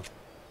to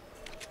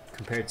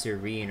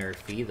Reen or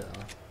Fee though.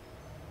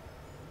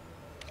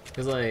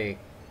 Because like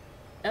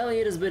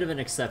Elliot is a bit of an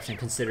exception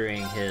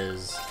considering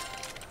his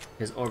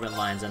orbit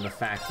lines and the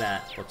fact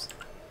that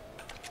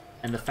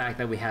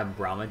we have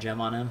Brahma Gem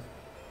on him.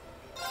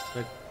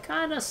 That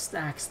kind of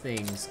stacks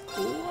things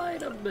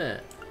quite a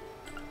bit.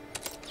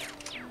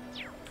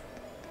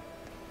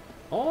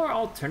 Or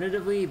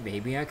alternatively,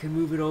 maybe I could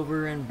move it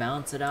over and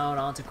bounce it out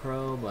onto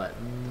Crow, but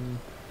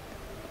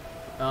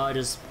I'll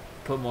just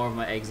put more of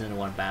my eggs into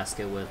one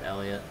basket with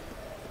Elliot.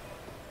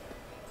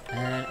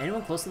 And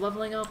anyone close to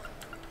leveling up?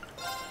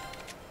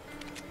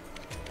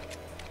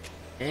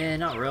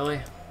 Not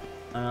really.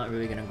 I'm not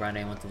really gonna grind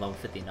anyone to level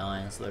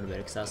 59, it's a little bit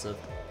excessive.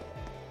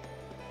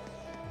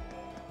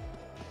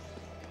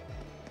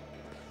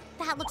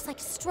 That looks like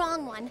a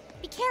strong one.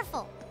 Be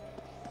careful.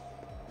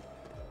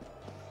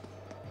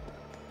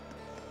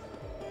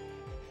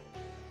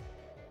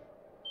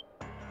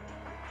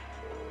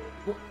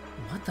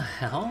 What the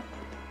hell?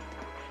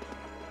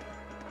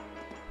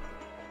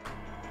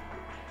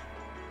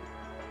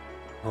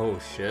 Oh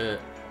shit.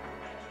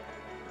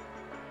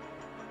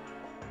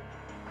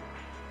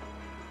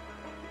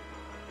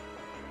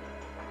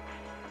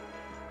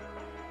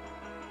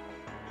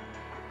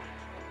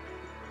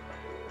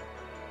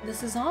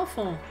 This is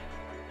awful.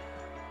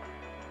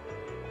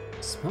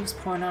 Smoke's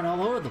pouring out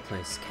all over the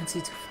place. Can't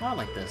see too far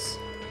like this.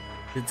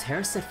 Did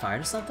terrorists set fire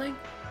to something?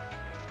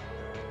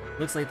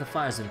 Looks like the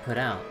fire's been put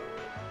out.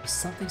 But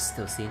something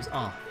still seems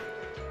off.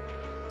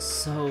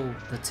 So,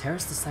 the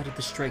terrorists decided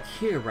to strike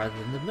here rather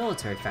than the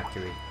military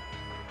factory.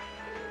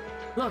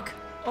 Look!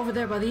 Over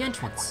there by the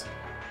entrance!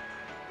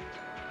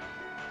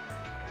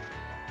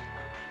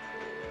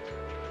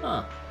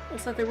 Huh.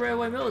 Looks like the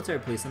railway military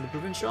police and the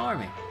provincial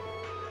army.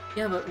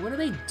 Yeah, but what are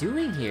they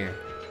doing here?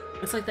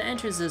 Looks like the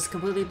entrance is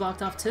completely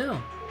blocked off too.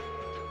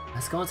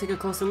 Let's go and take a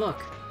closer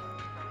look.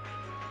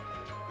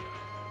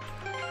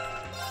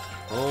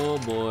 Oh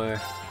boy.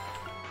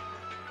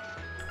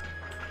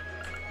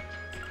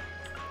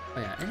 Oh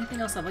yeah, anything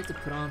else I'd like to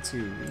put on to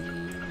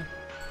Reen?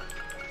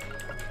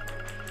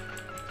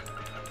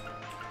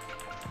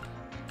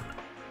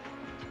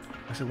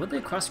 Actually, what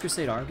did Cross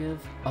Crusade R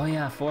give? Oh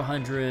yeah,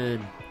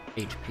 400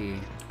 HP.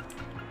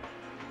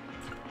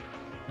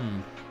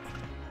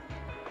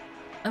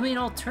 I mean,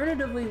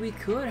 alternatively, we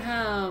could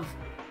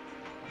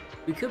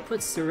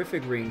put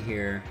Seraphic Ring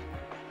here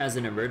as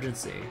an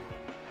emergency.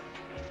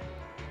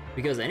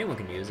 Because anyone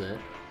can use it.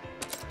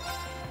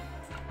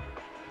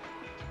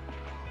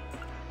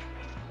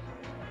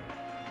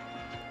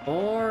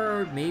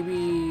 Or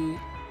maybe...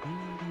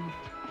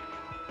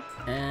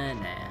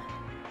 nah.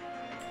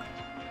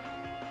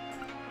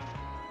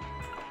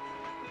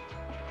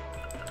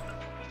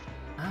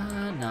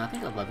 No, I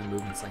think 11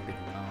 movement's like good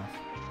enough.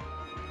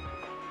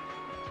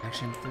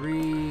 Action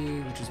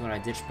 3, which is what I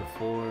ditched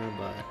before,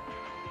 but...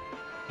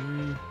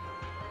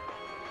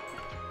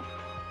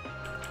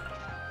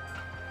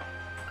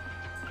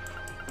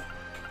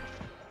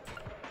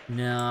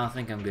 No, I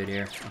think I'm good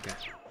here. Okay.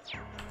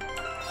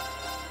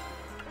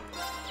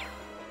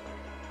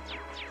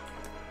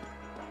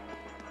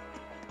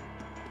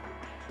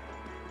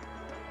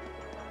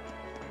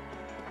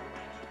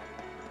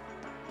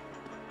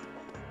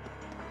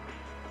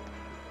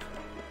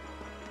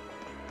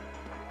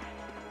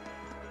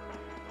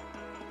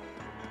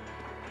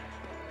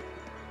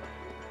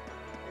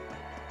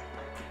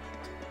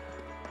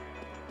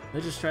 They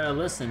just try to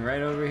listen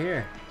right over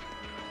here.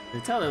 They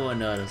tell they won't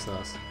notice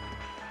us.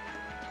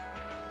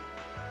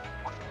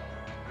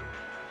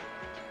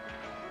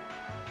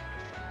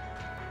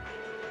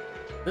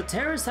 The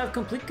terrorists have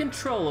complete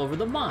control over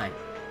the mine.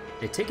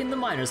 They've taken the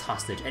miners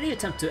hostage. Any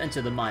attempt to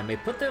enter the mine may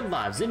put their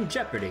lives in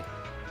jeopardy.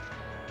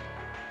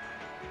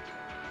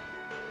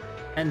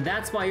 And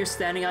that's why you're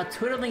standing out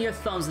twiddling your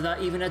thumbs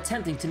without even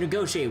attempting to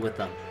negotiate with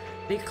them.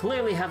 They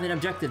clearly have an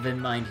objective in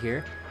mind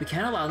here. We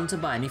can't allow them to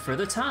buy any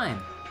further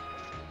time.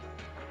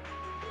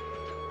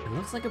 It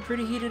looks like a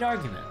pretty heated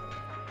argument.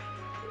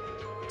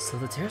 So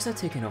the terrorists have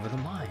taken over the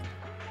mine.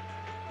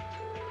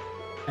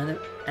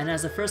 And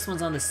as the first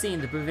ones on the scene,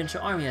 the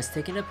provincial army has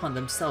taken it upon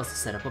themselves to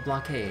set up a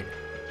blockade.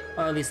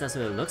 Or at least that's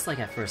what it looks like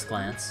at first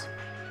glance.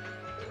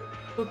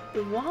 But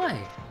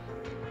why?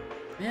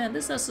 Man,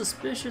 this has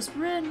suspicious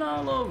written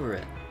all over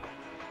it.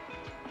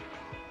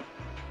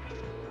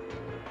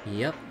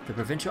 Yep, the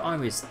provincial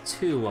army is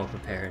too well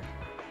prepared.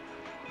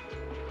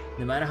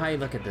 No matter how you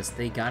look at this,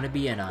 they gotta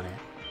be in on it.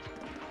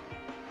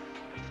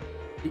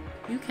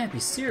 You can't be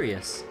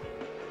serious.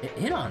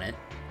 In on it?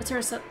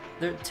 The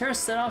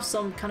terrorists set off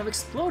some kind of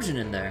explosion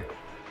in there.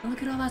 And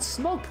look at all that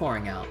smoke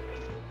pouring out.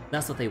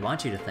 That's what they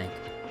want you to think.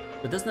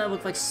 But doesn't that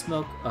look like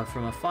smoke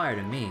from a fire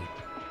to me?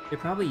 They're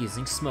probably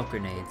using smoke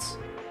grenades.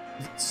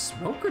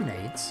 Smoke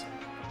grenades?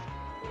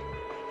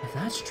 If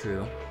that's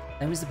true,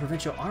 that means the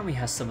provincial army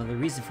has some other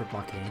reason for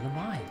blockading the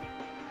mine.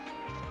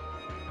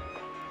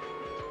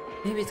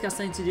 Maybe it's got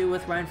something to do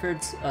with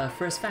Reinford's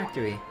first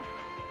factory.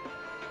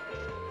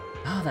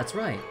 Oh, that's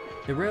right.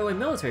 The railway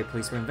military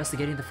police were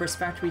investigating the first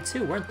factory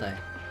too, weren't they?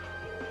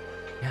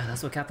 Yeah,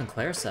 that's what Captain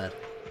Claire said.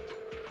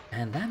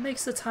 And that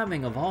makes the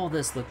timing of all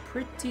this look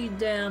pretty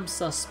damn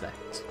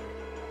suspect.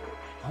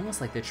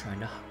 Almost like they're trying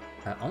to...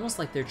 almost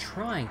like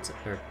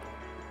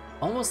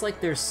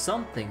there's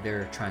something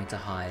they're trying to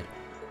hide.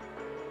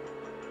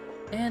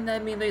 And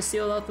that means they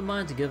sealed out the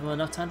mine to give them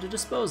enough time to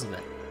dispose of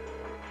it.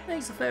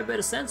 Makes a fair bit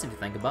of sense if you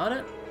think about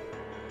it.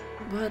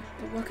 But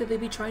what could they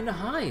be trying to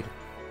hide?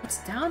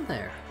 What's down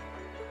there?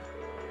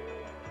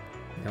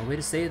 No way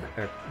to say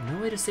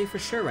for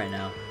sure right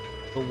now.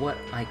 But what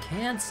I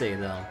can say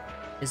though,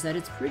 is that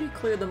it's pretty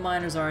clear the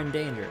miners are in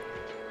danger.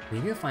 We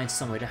need to find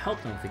some way to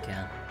help them if we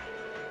can.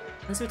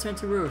 Let's return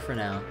to Roer for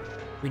now.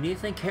 We need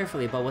to think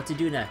carefully about what to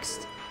do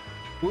next.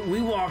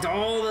 We walked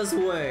all this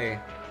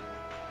way!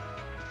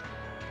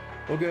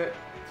 Okay.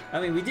 I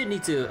mean, we did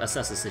need to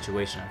assess the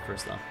situation at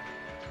first though.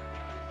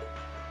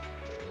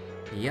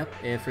 Yep,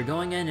 if we're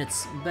going in,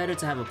 it's better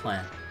to have a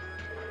plan.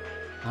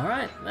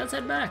 Alright, let's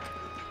head back.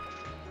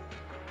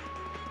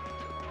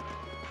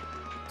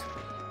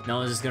 No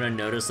one's just gonna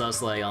notice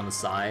us, like, on the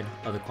side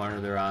of the corner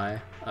of their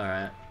eye.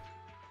 Alright.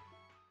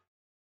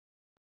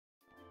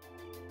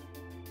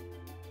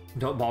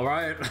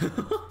 Alright.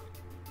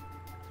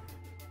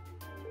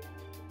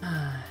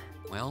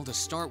 Well, to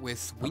start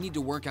with, we need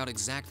to work out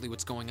exactly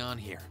what's going on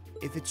here.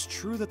 If it's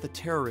true that the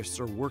terrorists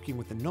are working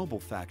with the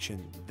noble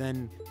faction,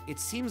 then it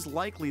seems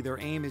likely their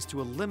aim is to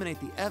eliminate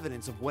the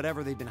evidence of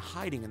whatever they've been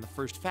hiding in the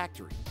first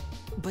factory.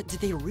 But did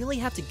they really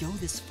have to go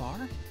this far?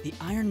 The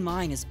Iron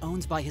Mine is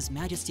owned by His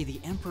Majesty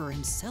the Emperor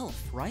himself,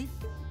 right?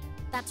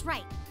 That's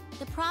right.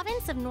 The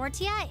province of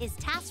Nortia is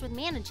tasked with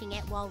managing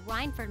it while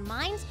Reinford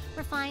mines,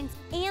 refines,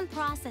 and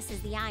processes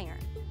the iron.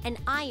 And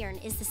iron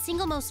is the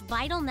single most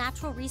vital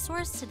natural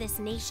resource to this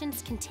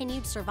nation's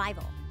continued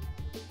survival.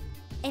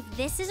 If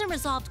this isn't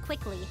resolved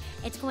quickly,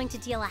 it's going to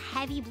deal a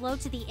heavy blow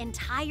to the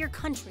entire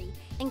country,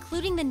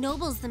 including the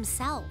nobles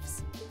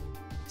themselves.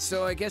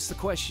 So I guess the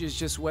question is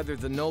just whether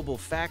the noble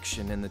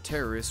faction and the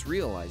terrorists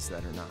realize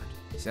that or not.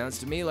 Sounds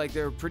to me like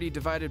they're a pretty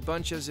divided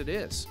bunch as it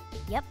is.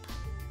 Yep.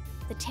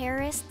 The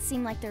terrorists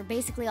seem like they're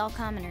basically all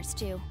commoners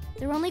too.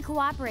 They're only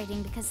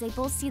cooperating because they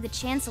both see the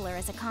Chancellor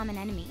as a common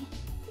enemy.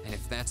 And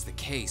if that's the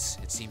case,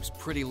 it seems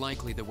pretty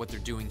likely that what they're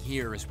doing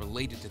here is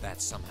related to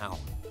that somehow.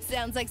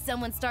 Sounds like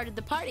someone started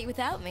the party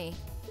without me.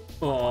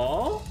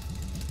 Oh?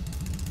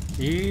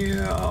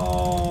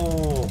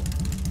 Yo!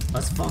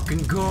 Let's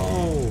fucking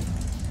go!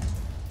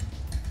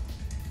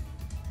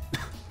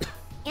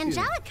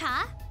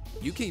 Angelica?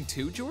 You came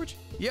too, George?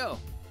 Yo,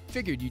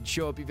 figured you'd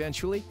show up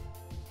eventually.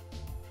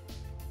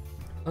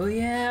 Oh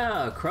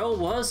yeah, Crow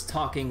was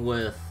talking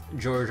with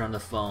George on the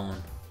phone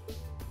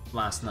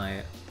last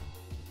night.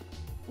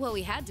 Well,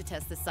 we had to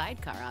test the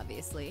sidecar,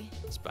 obviously.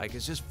 Spike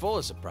is just full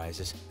of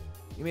surprises.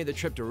 You made the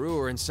trip to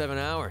Roer in 7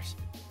 hours.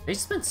 They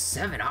spent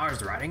 7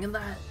 hours riding in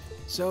that?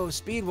 So,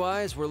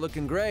 speed-wise, we're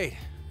looking great.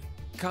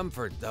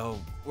 Comfort, though,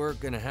 we're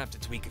gonna have to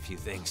tweak a few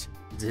things.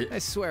 I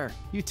swear,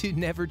 you two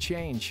never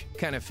change.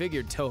 Kinda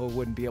figured Toho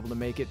wouldn't be able to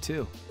make it,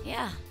 too.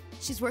 Yeah,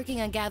 she's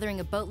working on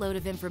gathering a boatload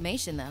of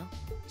information, though.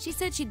 She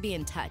said she'd be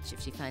in touch if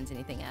she finds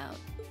anything out.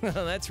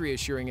 Well, that's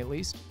reassuring at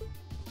least.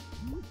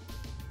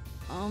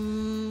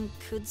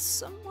 Could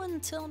someone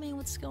tell me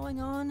what's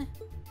going on?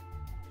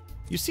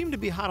 You seem to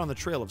be hot on the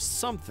trail of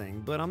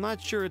something, but I'm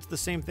not sure it's the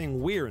same thing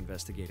we're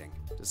investigating.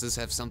 Does this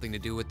have something to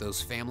do with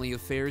those family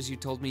affairs you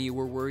told me you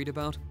were worried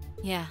about?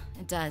 Yeah,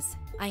 it does.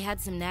 I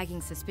had some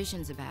nagging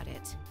suspicions about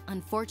it.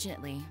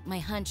 Unfortunately, my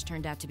hunch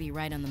turned out to be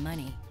right on the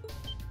money.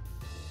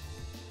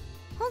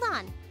 Hold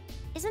on.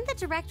 Isn't the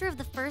director of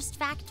the first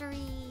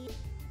factory...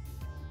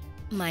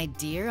 My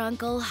dear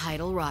Uncle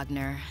Heidel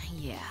Rogner,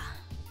 yeah.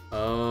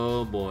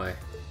 Oh boy.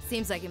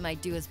 Seems like it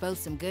might do us both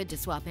some good to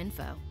swap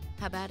info.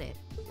 How about it?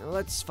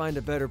 Let's find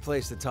a better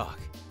place to talk.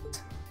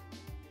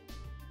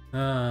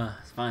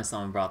 It's fine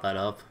someone brought that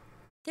up.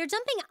 They're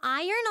dumping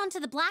iron onto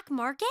the black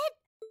market?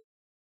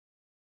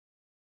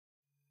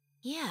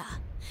 Yeah.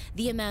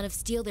 The amount of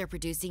steel they're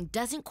producing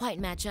doesn't quite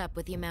match up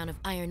with the amount of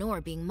iron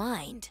ore being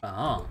mined.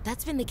 Oh.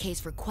 That's been the case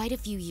for quite a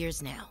few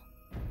years now.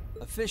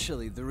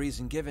 Officially, the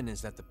reason given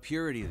is that the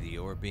purity of the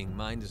ore being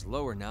mined is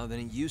lower now than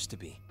it used to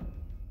be.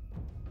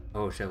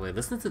 Oh shit, wait,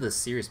 listen to the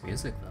serious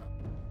music though.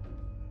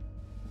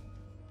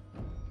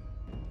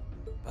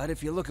 But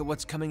if you look at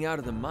what's coming out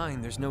of the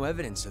mine, there's no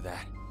evidence of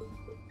that.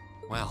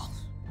 Well,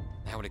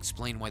 that would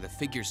explain why the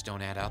figures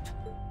don't add up.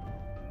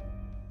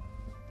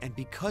 And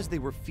because they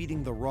were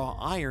feeding the raw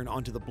iron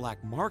onto the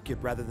black market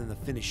rather than the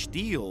finished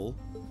steel...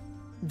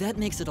 That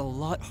makes it a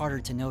lot harder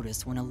to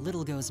notice when a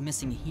little goes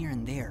missing here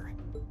and there.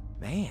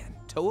 Man,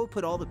 Toho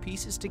put all the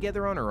pieces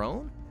together on her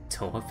own?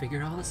 Toa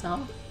figured all this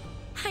out?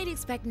 I'd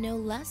expect no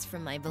less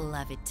from my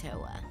beloved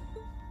Toa.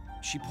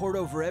 She poured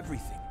over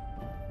everything.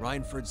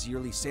 Reinford's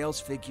yearly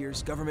sales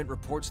figures, government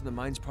reports on the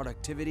mine's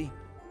productivity,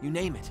 you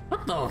name it.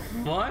 What the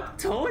fuck?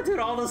 Toa did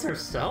all this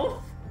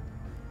herself?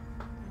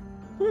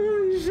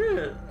 Holy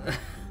shit.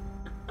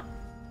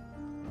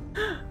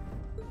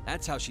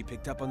 That's how she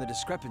picked up on the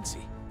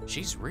discrepancy.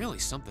 She's really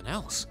something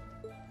else.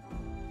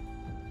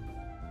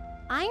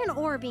 Iron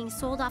ore being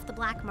sold off the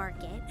black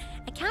market,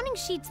 accounting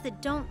sheets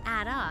that don't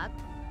add up.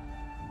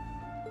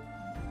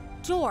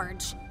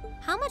 George,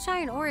 how much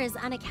iron ore is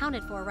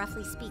unaccounted for,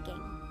 roughly speaking?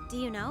 Do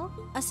you know?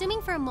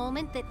 Assuming for a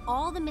moment that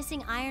all the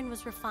missing iron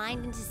was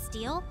refined into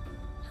steel,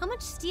 how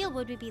much steel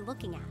would we be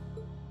looking at?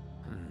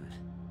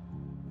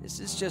 This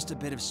is just a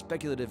bit of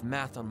speculative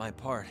math on my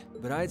part,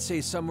 but I'd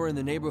say somewhere in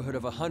the neighborhood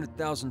of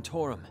 100,000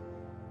 Torum,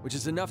 which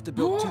is enough to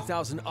build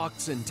 2,000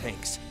 oxen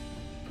tanks.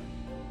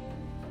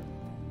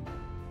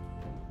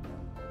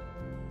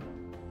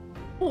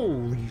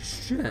 Holy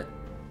shit.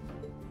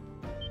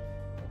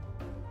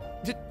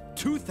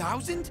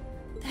 2,000?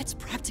 That's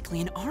practically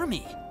an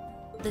army.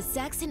 The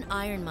Sachsen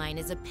Iron Mine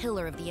is a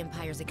pillar of the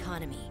Empire's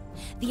economy.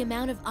 The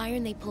amount of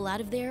iron they pull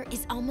out of there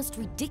is almost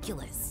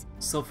ridiculous.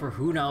 So for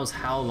who knows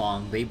how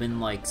long, they've been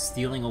like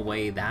stealing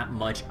away that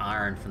much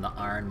iron from the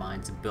iron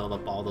mine to build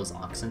up all those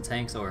oxen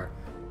tanks or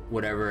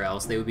whatever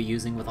else they would be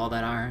using with all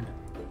that iron.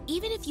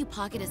 Even if you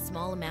pocket a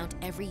small amount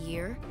every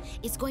year,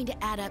 it's going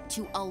to add up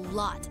to a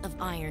lot of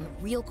iron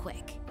real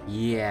quick.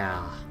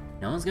 Yeah,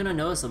 no one's gonna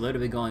notice a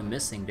little bit going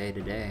missing day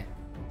to day.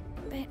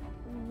 But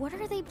what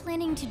are they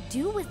planning to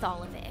do with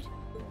all of it?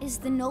 Is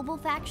the noble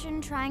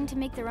faction trying to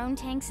make their own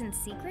tanks in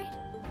secret?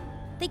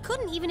 They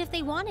couldn't even if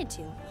they wanted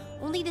to.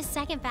 Only the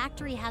second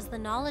factory has the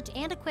knowledge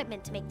and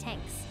equipment to make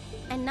tanks.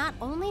 And not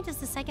only does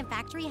the second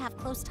factory have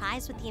close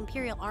ties with the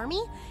Imperial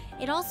Army,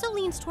 it also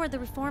leans toward the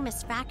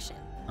reformist faction.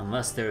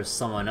 Unless there's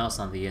someone else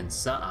on the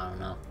inside, I don't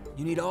know.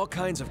 You need all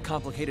kinds of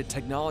complicated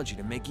technology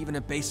to make even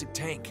a basic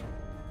tank.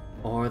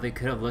 Or they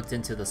could have looked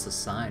into the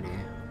society.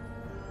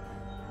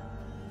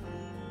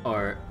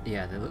 Or,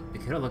 yeah, they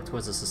could have looked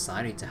towards the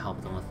society to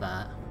help them with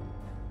that.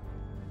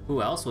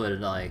 Who else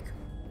would, like,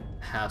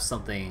 have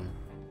something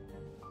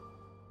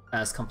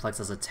as complex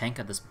as a tank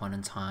at this point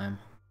in time?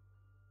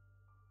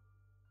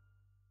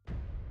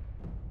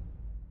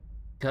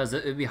 Because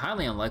it would be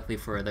highly unlikely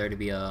for there to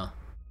be an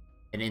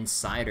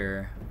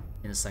insider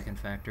in the second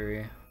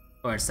factory.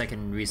 Or a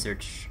second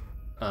research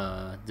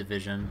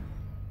division.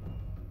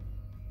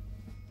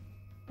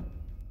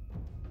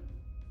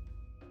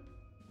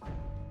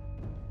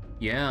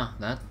 Yeah,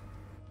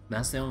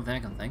 that's the only thing I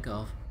can think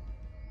of.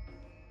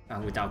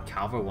 Without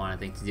Calver wanting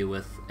anything to do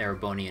with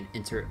Erebonian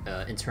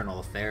internal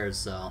affairs,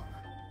 so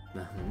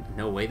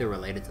no way they're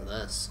related to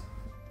this.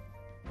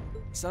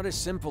 It's not as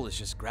simple as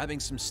just grabbing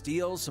some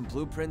steel, some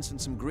blueprints,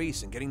 and some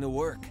grease and getting to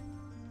work.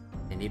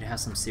 They need to have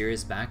some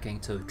serious backing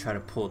to try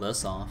to pull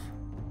this off.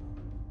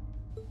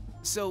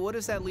 So what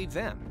does that leave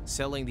them?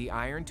 Selling the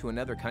iron to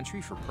another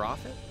country for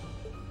profit?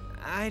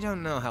 I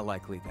don't know how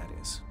likely that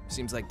is.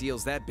 Seems like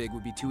deals that big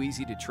would be too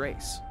easy to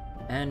trace.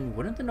 And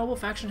wouldn't the noble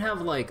faction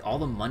have like all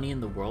the money in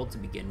the world to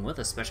begin with,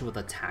 especially with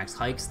the tax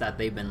hikes that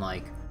they've been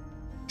like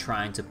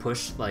trying to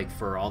push like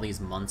for all these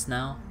months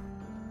now.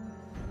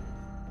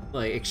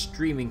 Like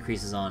extreme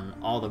increases on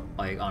all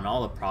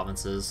the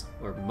provinces,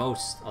 or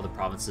most of the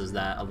provinces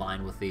that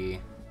align with the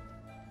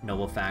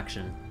noble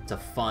faction, to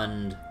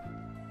fund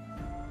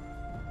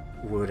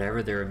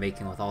whatever they were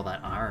making with all that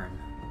iron.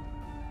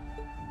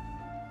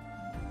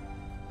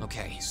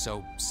 Okay,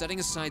 so setting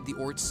aside the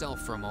ore itself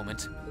for a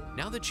moment,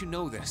 now that you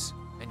know this,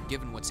 and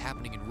given what's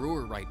happening in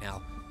Roer right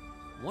now,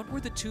 what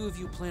were the two of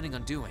you planning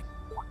on doing?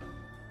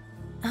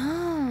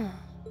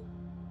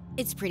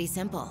 It's pretty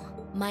simple.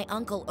 My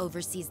uncle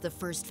oversees the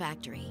first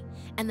factory,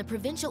 and the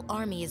provincial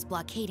army is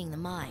blockading the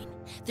mine.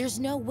 There's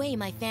no way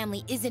my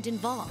family isn't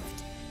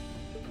involved.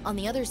 On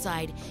the other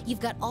side, you've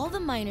got all the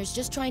miners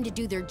just trying to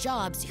do their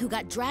jobs who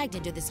got dragged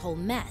into this whole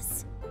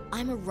mess.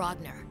 I'm a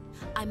Ragnar.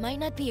 I might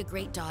not be a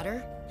great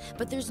daughter,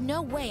 but there's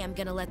no way I'm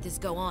gonna let this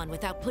go on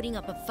without putting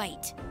up a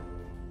fight.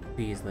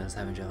 Please let us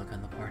have Angelica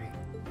in the party.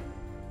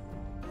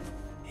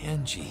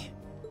 Angie.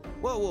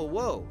 Whoa, whoa,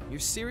 whoa. You're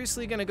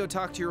seriously gonna go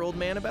talk to your old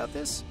man about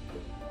this?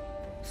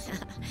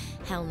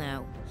 Hell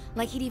no.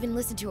 Like he'd even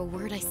listen to a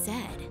word I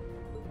said.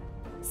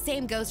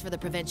 Same goes for the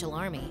provincial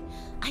army.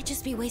 I'd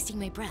just be wasting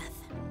my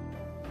breath.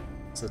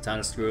 So time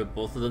to screw with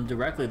both of them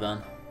directly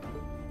then.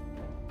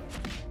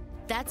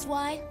 That's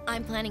why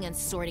I'm planning on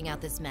sorting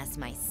out this mess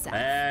myself.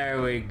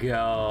 There we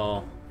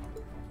go.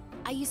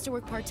 I used to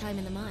work part-time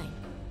in the mine.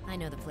 I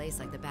know the place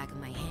like the back of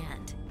my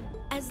hand.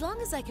 As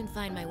long as I can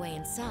find my way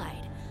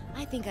inside,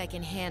 I think I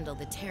can handle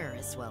the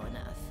terrorists well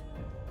enough.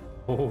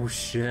 Oh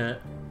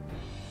shit.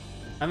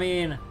 I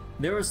mean,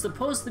 there was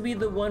supposed to be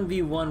the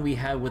 1v1 we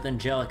had with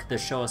Angelica to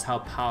show us how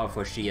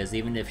powerful she is,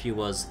 even if she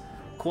was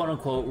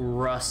quote-unquote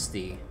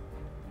rusty.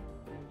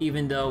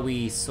 Even though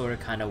we sort of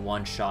kind of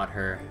one-shot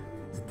her,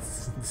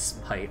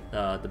 despite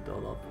the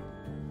build-up.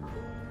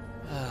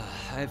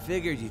 I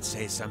figured you'd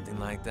say something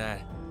like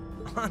that.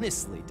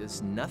 Honestly,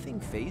 does nothing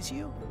faze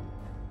you?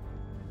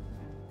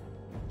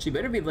 She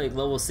better be like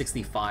level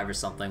 65 or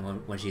something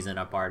when she's in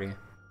our party.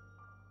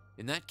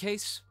 In that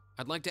case,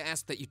 I'd like to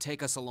ask that you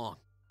take us along.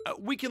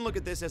 We can look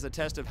at this as a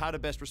test of how to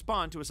best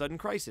respond to a sudden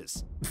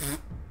crisis.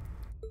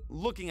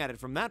 Looking at it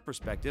from that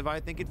perspective, I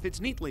think it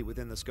fits neatly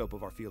within the scope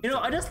of our field. You know,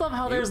 I just love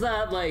how there's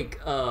that, like,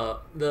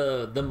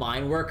 the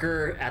mine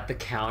worker at the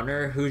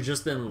counter who's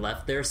just been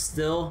left there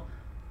still.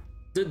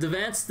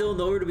 Devant's still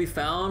nowhere to be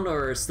found,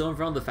 or still in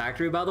front of the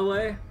factory, by the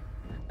way.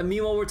 And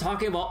meanwhile, we're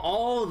talking about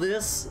all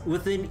this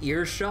within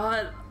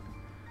earshot.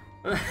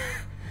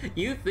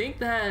 You think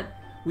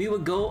that we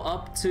would go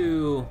up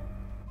to,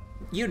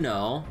 you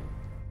know,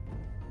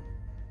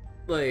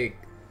 like,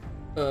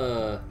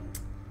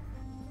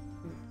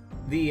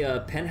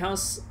 the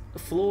penthouse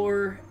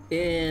floor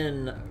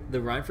in the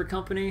Reinford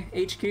Company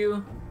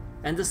HQ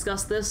and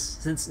discuss this,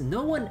 since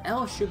no one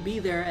else should be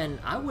there, and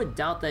I would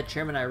doubt that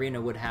Chairman Irina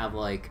would have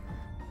like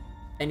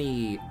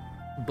any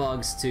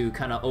bugs to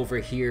kind of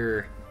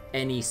overhear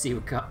any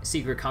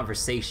secret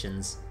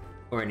conversations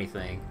or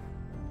anything.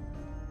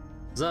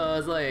 So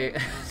it's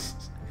like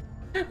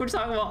we're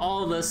talking about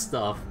all this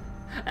stuff,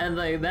 and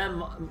like that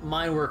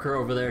mine worker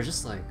over there is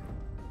just like,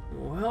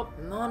 well,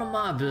 none of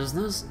my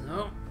business.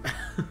 No.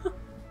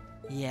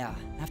 Yeah,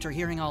 after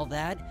hearing all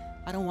that,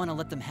 I don't want to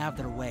let them have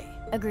their way.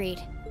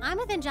 Agreed. I'm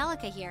with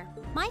Angelica here.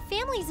 My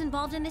family's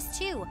involved in this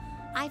too.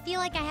 I feel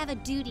like I have a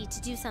duty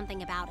to do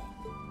something about it.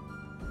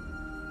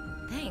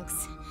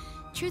 Thanks.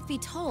 Truth be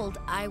told,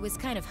 I was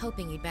kind of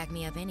hoping you'd back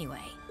me up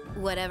anyway.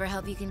 Whatever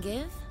help you can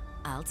give,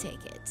 I'll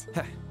take it.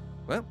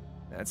 Well,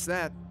 that's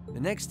that. The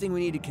next thing we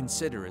need to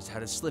consider is how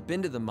to slip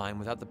into the mine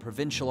without the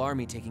provincial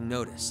army taking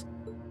notice.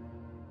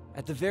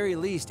 At the very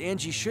least,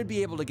 Angie should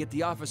be able to get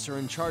the officer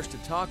in charge to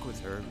talk with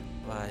her,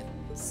 but...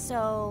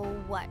 So,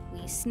 what,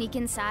 we sneak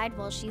inside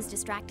while she's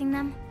distracting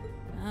them?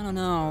 I don't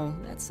know.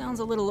 That sounds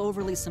a little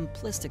overly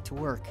simplistic to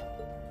work.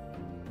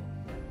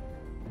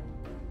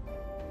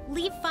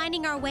 Leave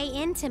finding our way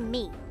in to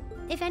me.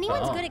 If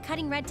anyone's good at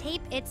cutting red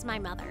tape, it's my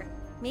mother.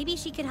 Maybe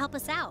she could help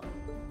us out.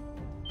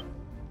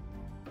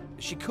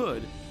 She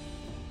could.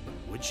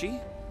 Would she?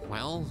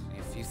 Well,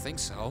 if you think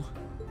so.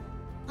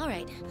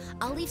 Alright,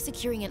 I'll leave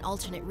securing an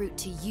alternate route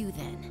to you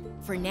then.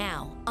 For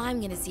now, I'm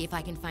gonna see if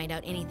I can find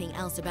out anything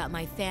else about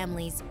my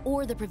family's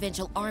or the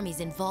provincial army's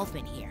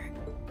involvement here.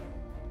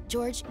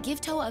 George,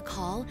 give Toa a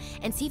call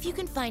and see if you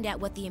can find out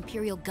what the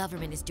Imperial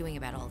government is doing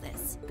about all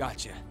this.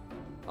 Gotcha.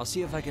 I'll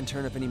see if I can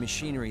turn up any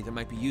machinery that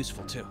might be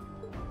useful too.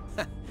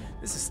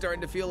 This is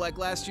starting to feel like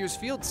last year's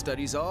field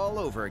studies all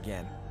over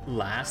again.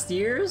 Last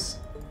year's?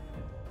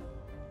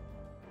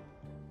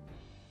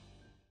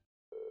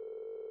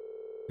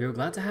 We were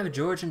glad to have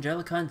George,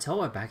 Angelica, and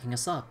Toa backing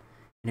us up.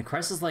 In a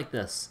crisis like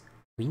this,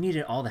 we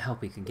needed all the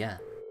help we could get.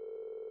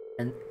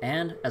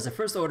 And as a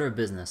first order of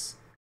business,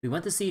 we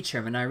went to see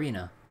Chairman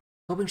Irina,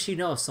 hoping she'd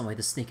know of some way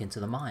to sneak into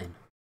the mine.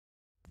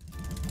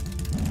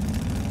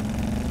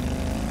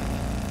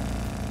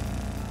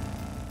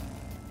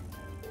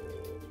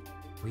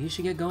 We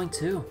should get going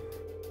too.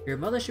 Your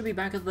mother should be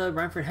back at the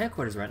Reinford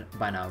headquarters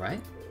by now,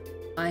 right?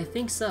 I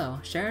think so.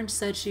 Sharon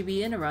said she'd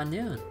be in around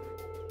noon.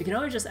 You can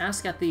always just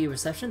ask at the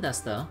reception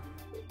desk though.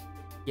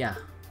 Yeah.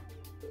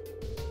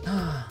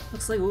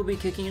 Looks like we'll be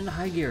kicking into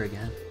high gear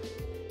again.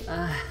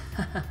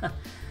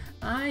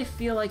 I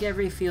feel like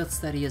every field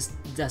study is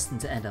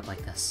destined to end up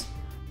like this.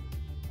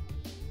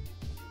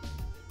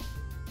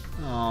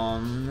 Oh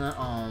no,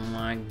 oh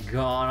my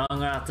god, I'm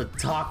gonna have to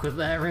talk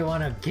with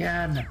everyone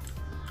again.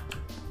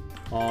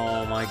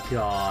 Oh my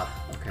god.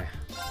 Okay.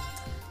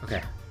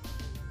 Okay.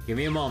 Give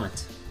me a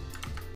moment.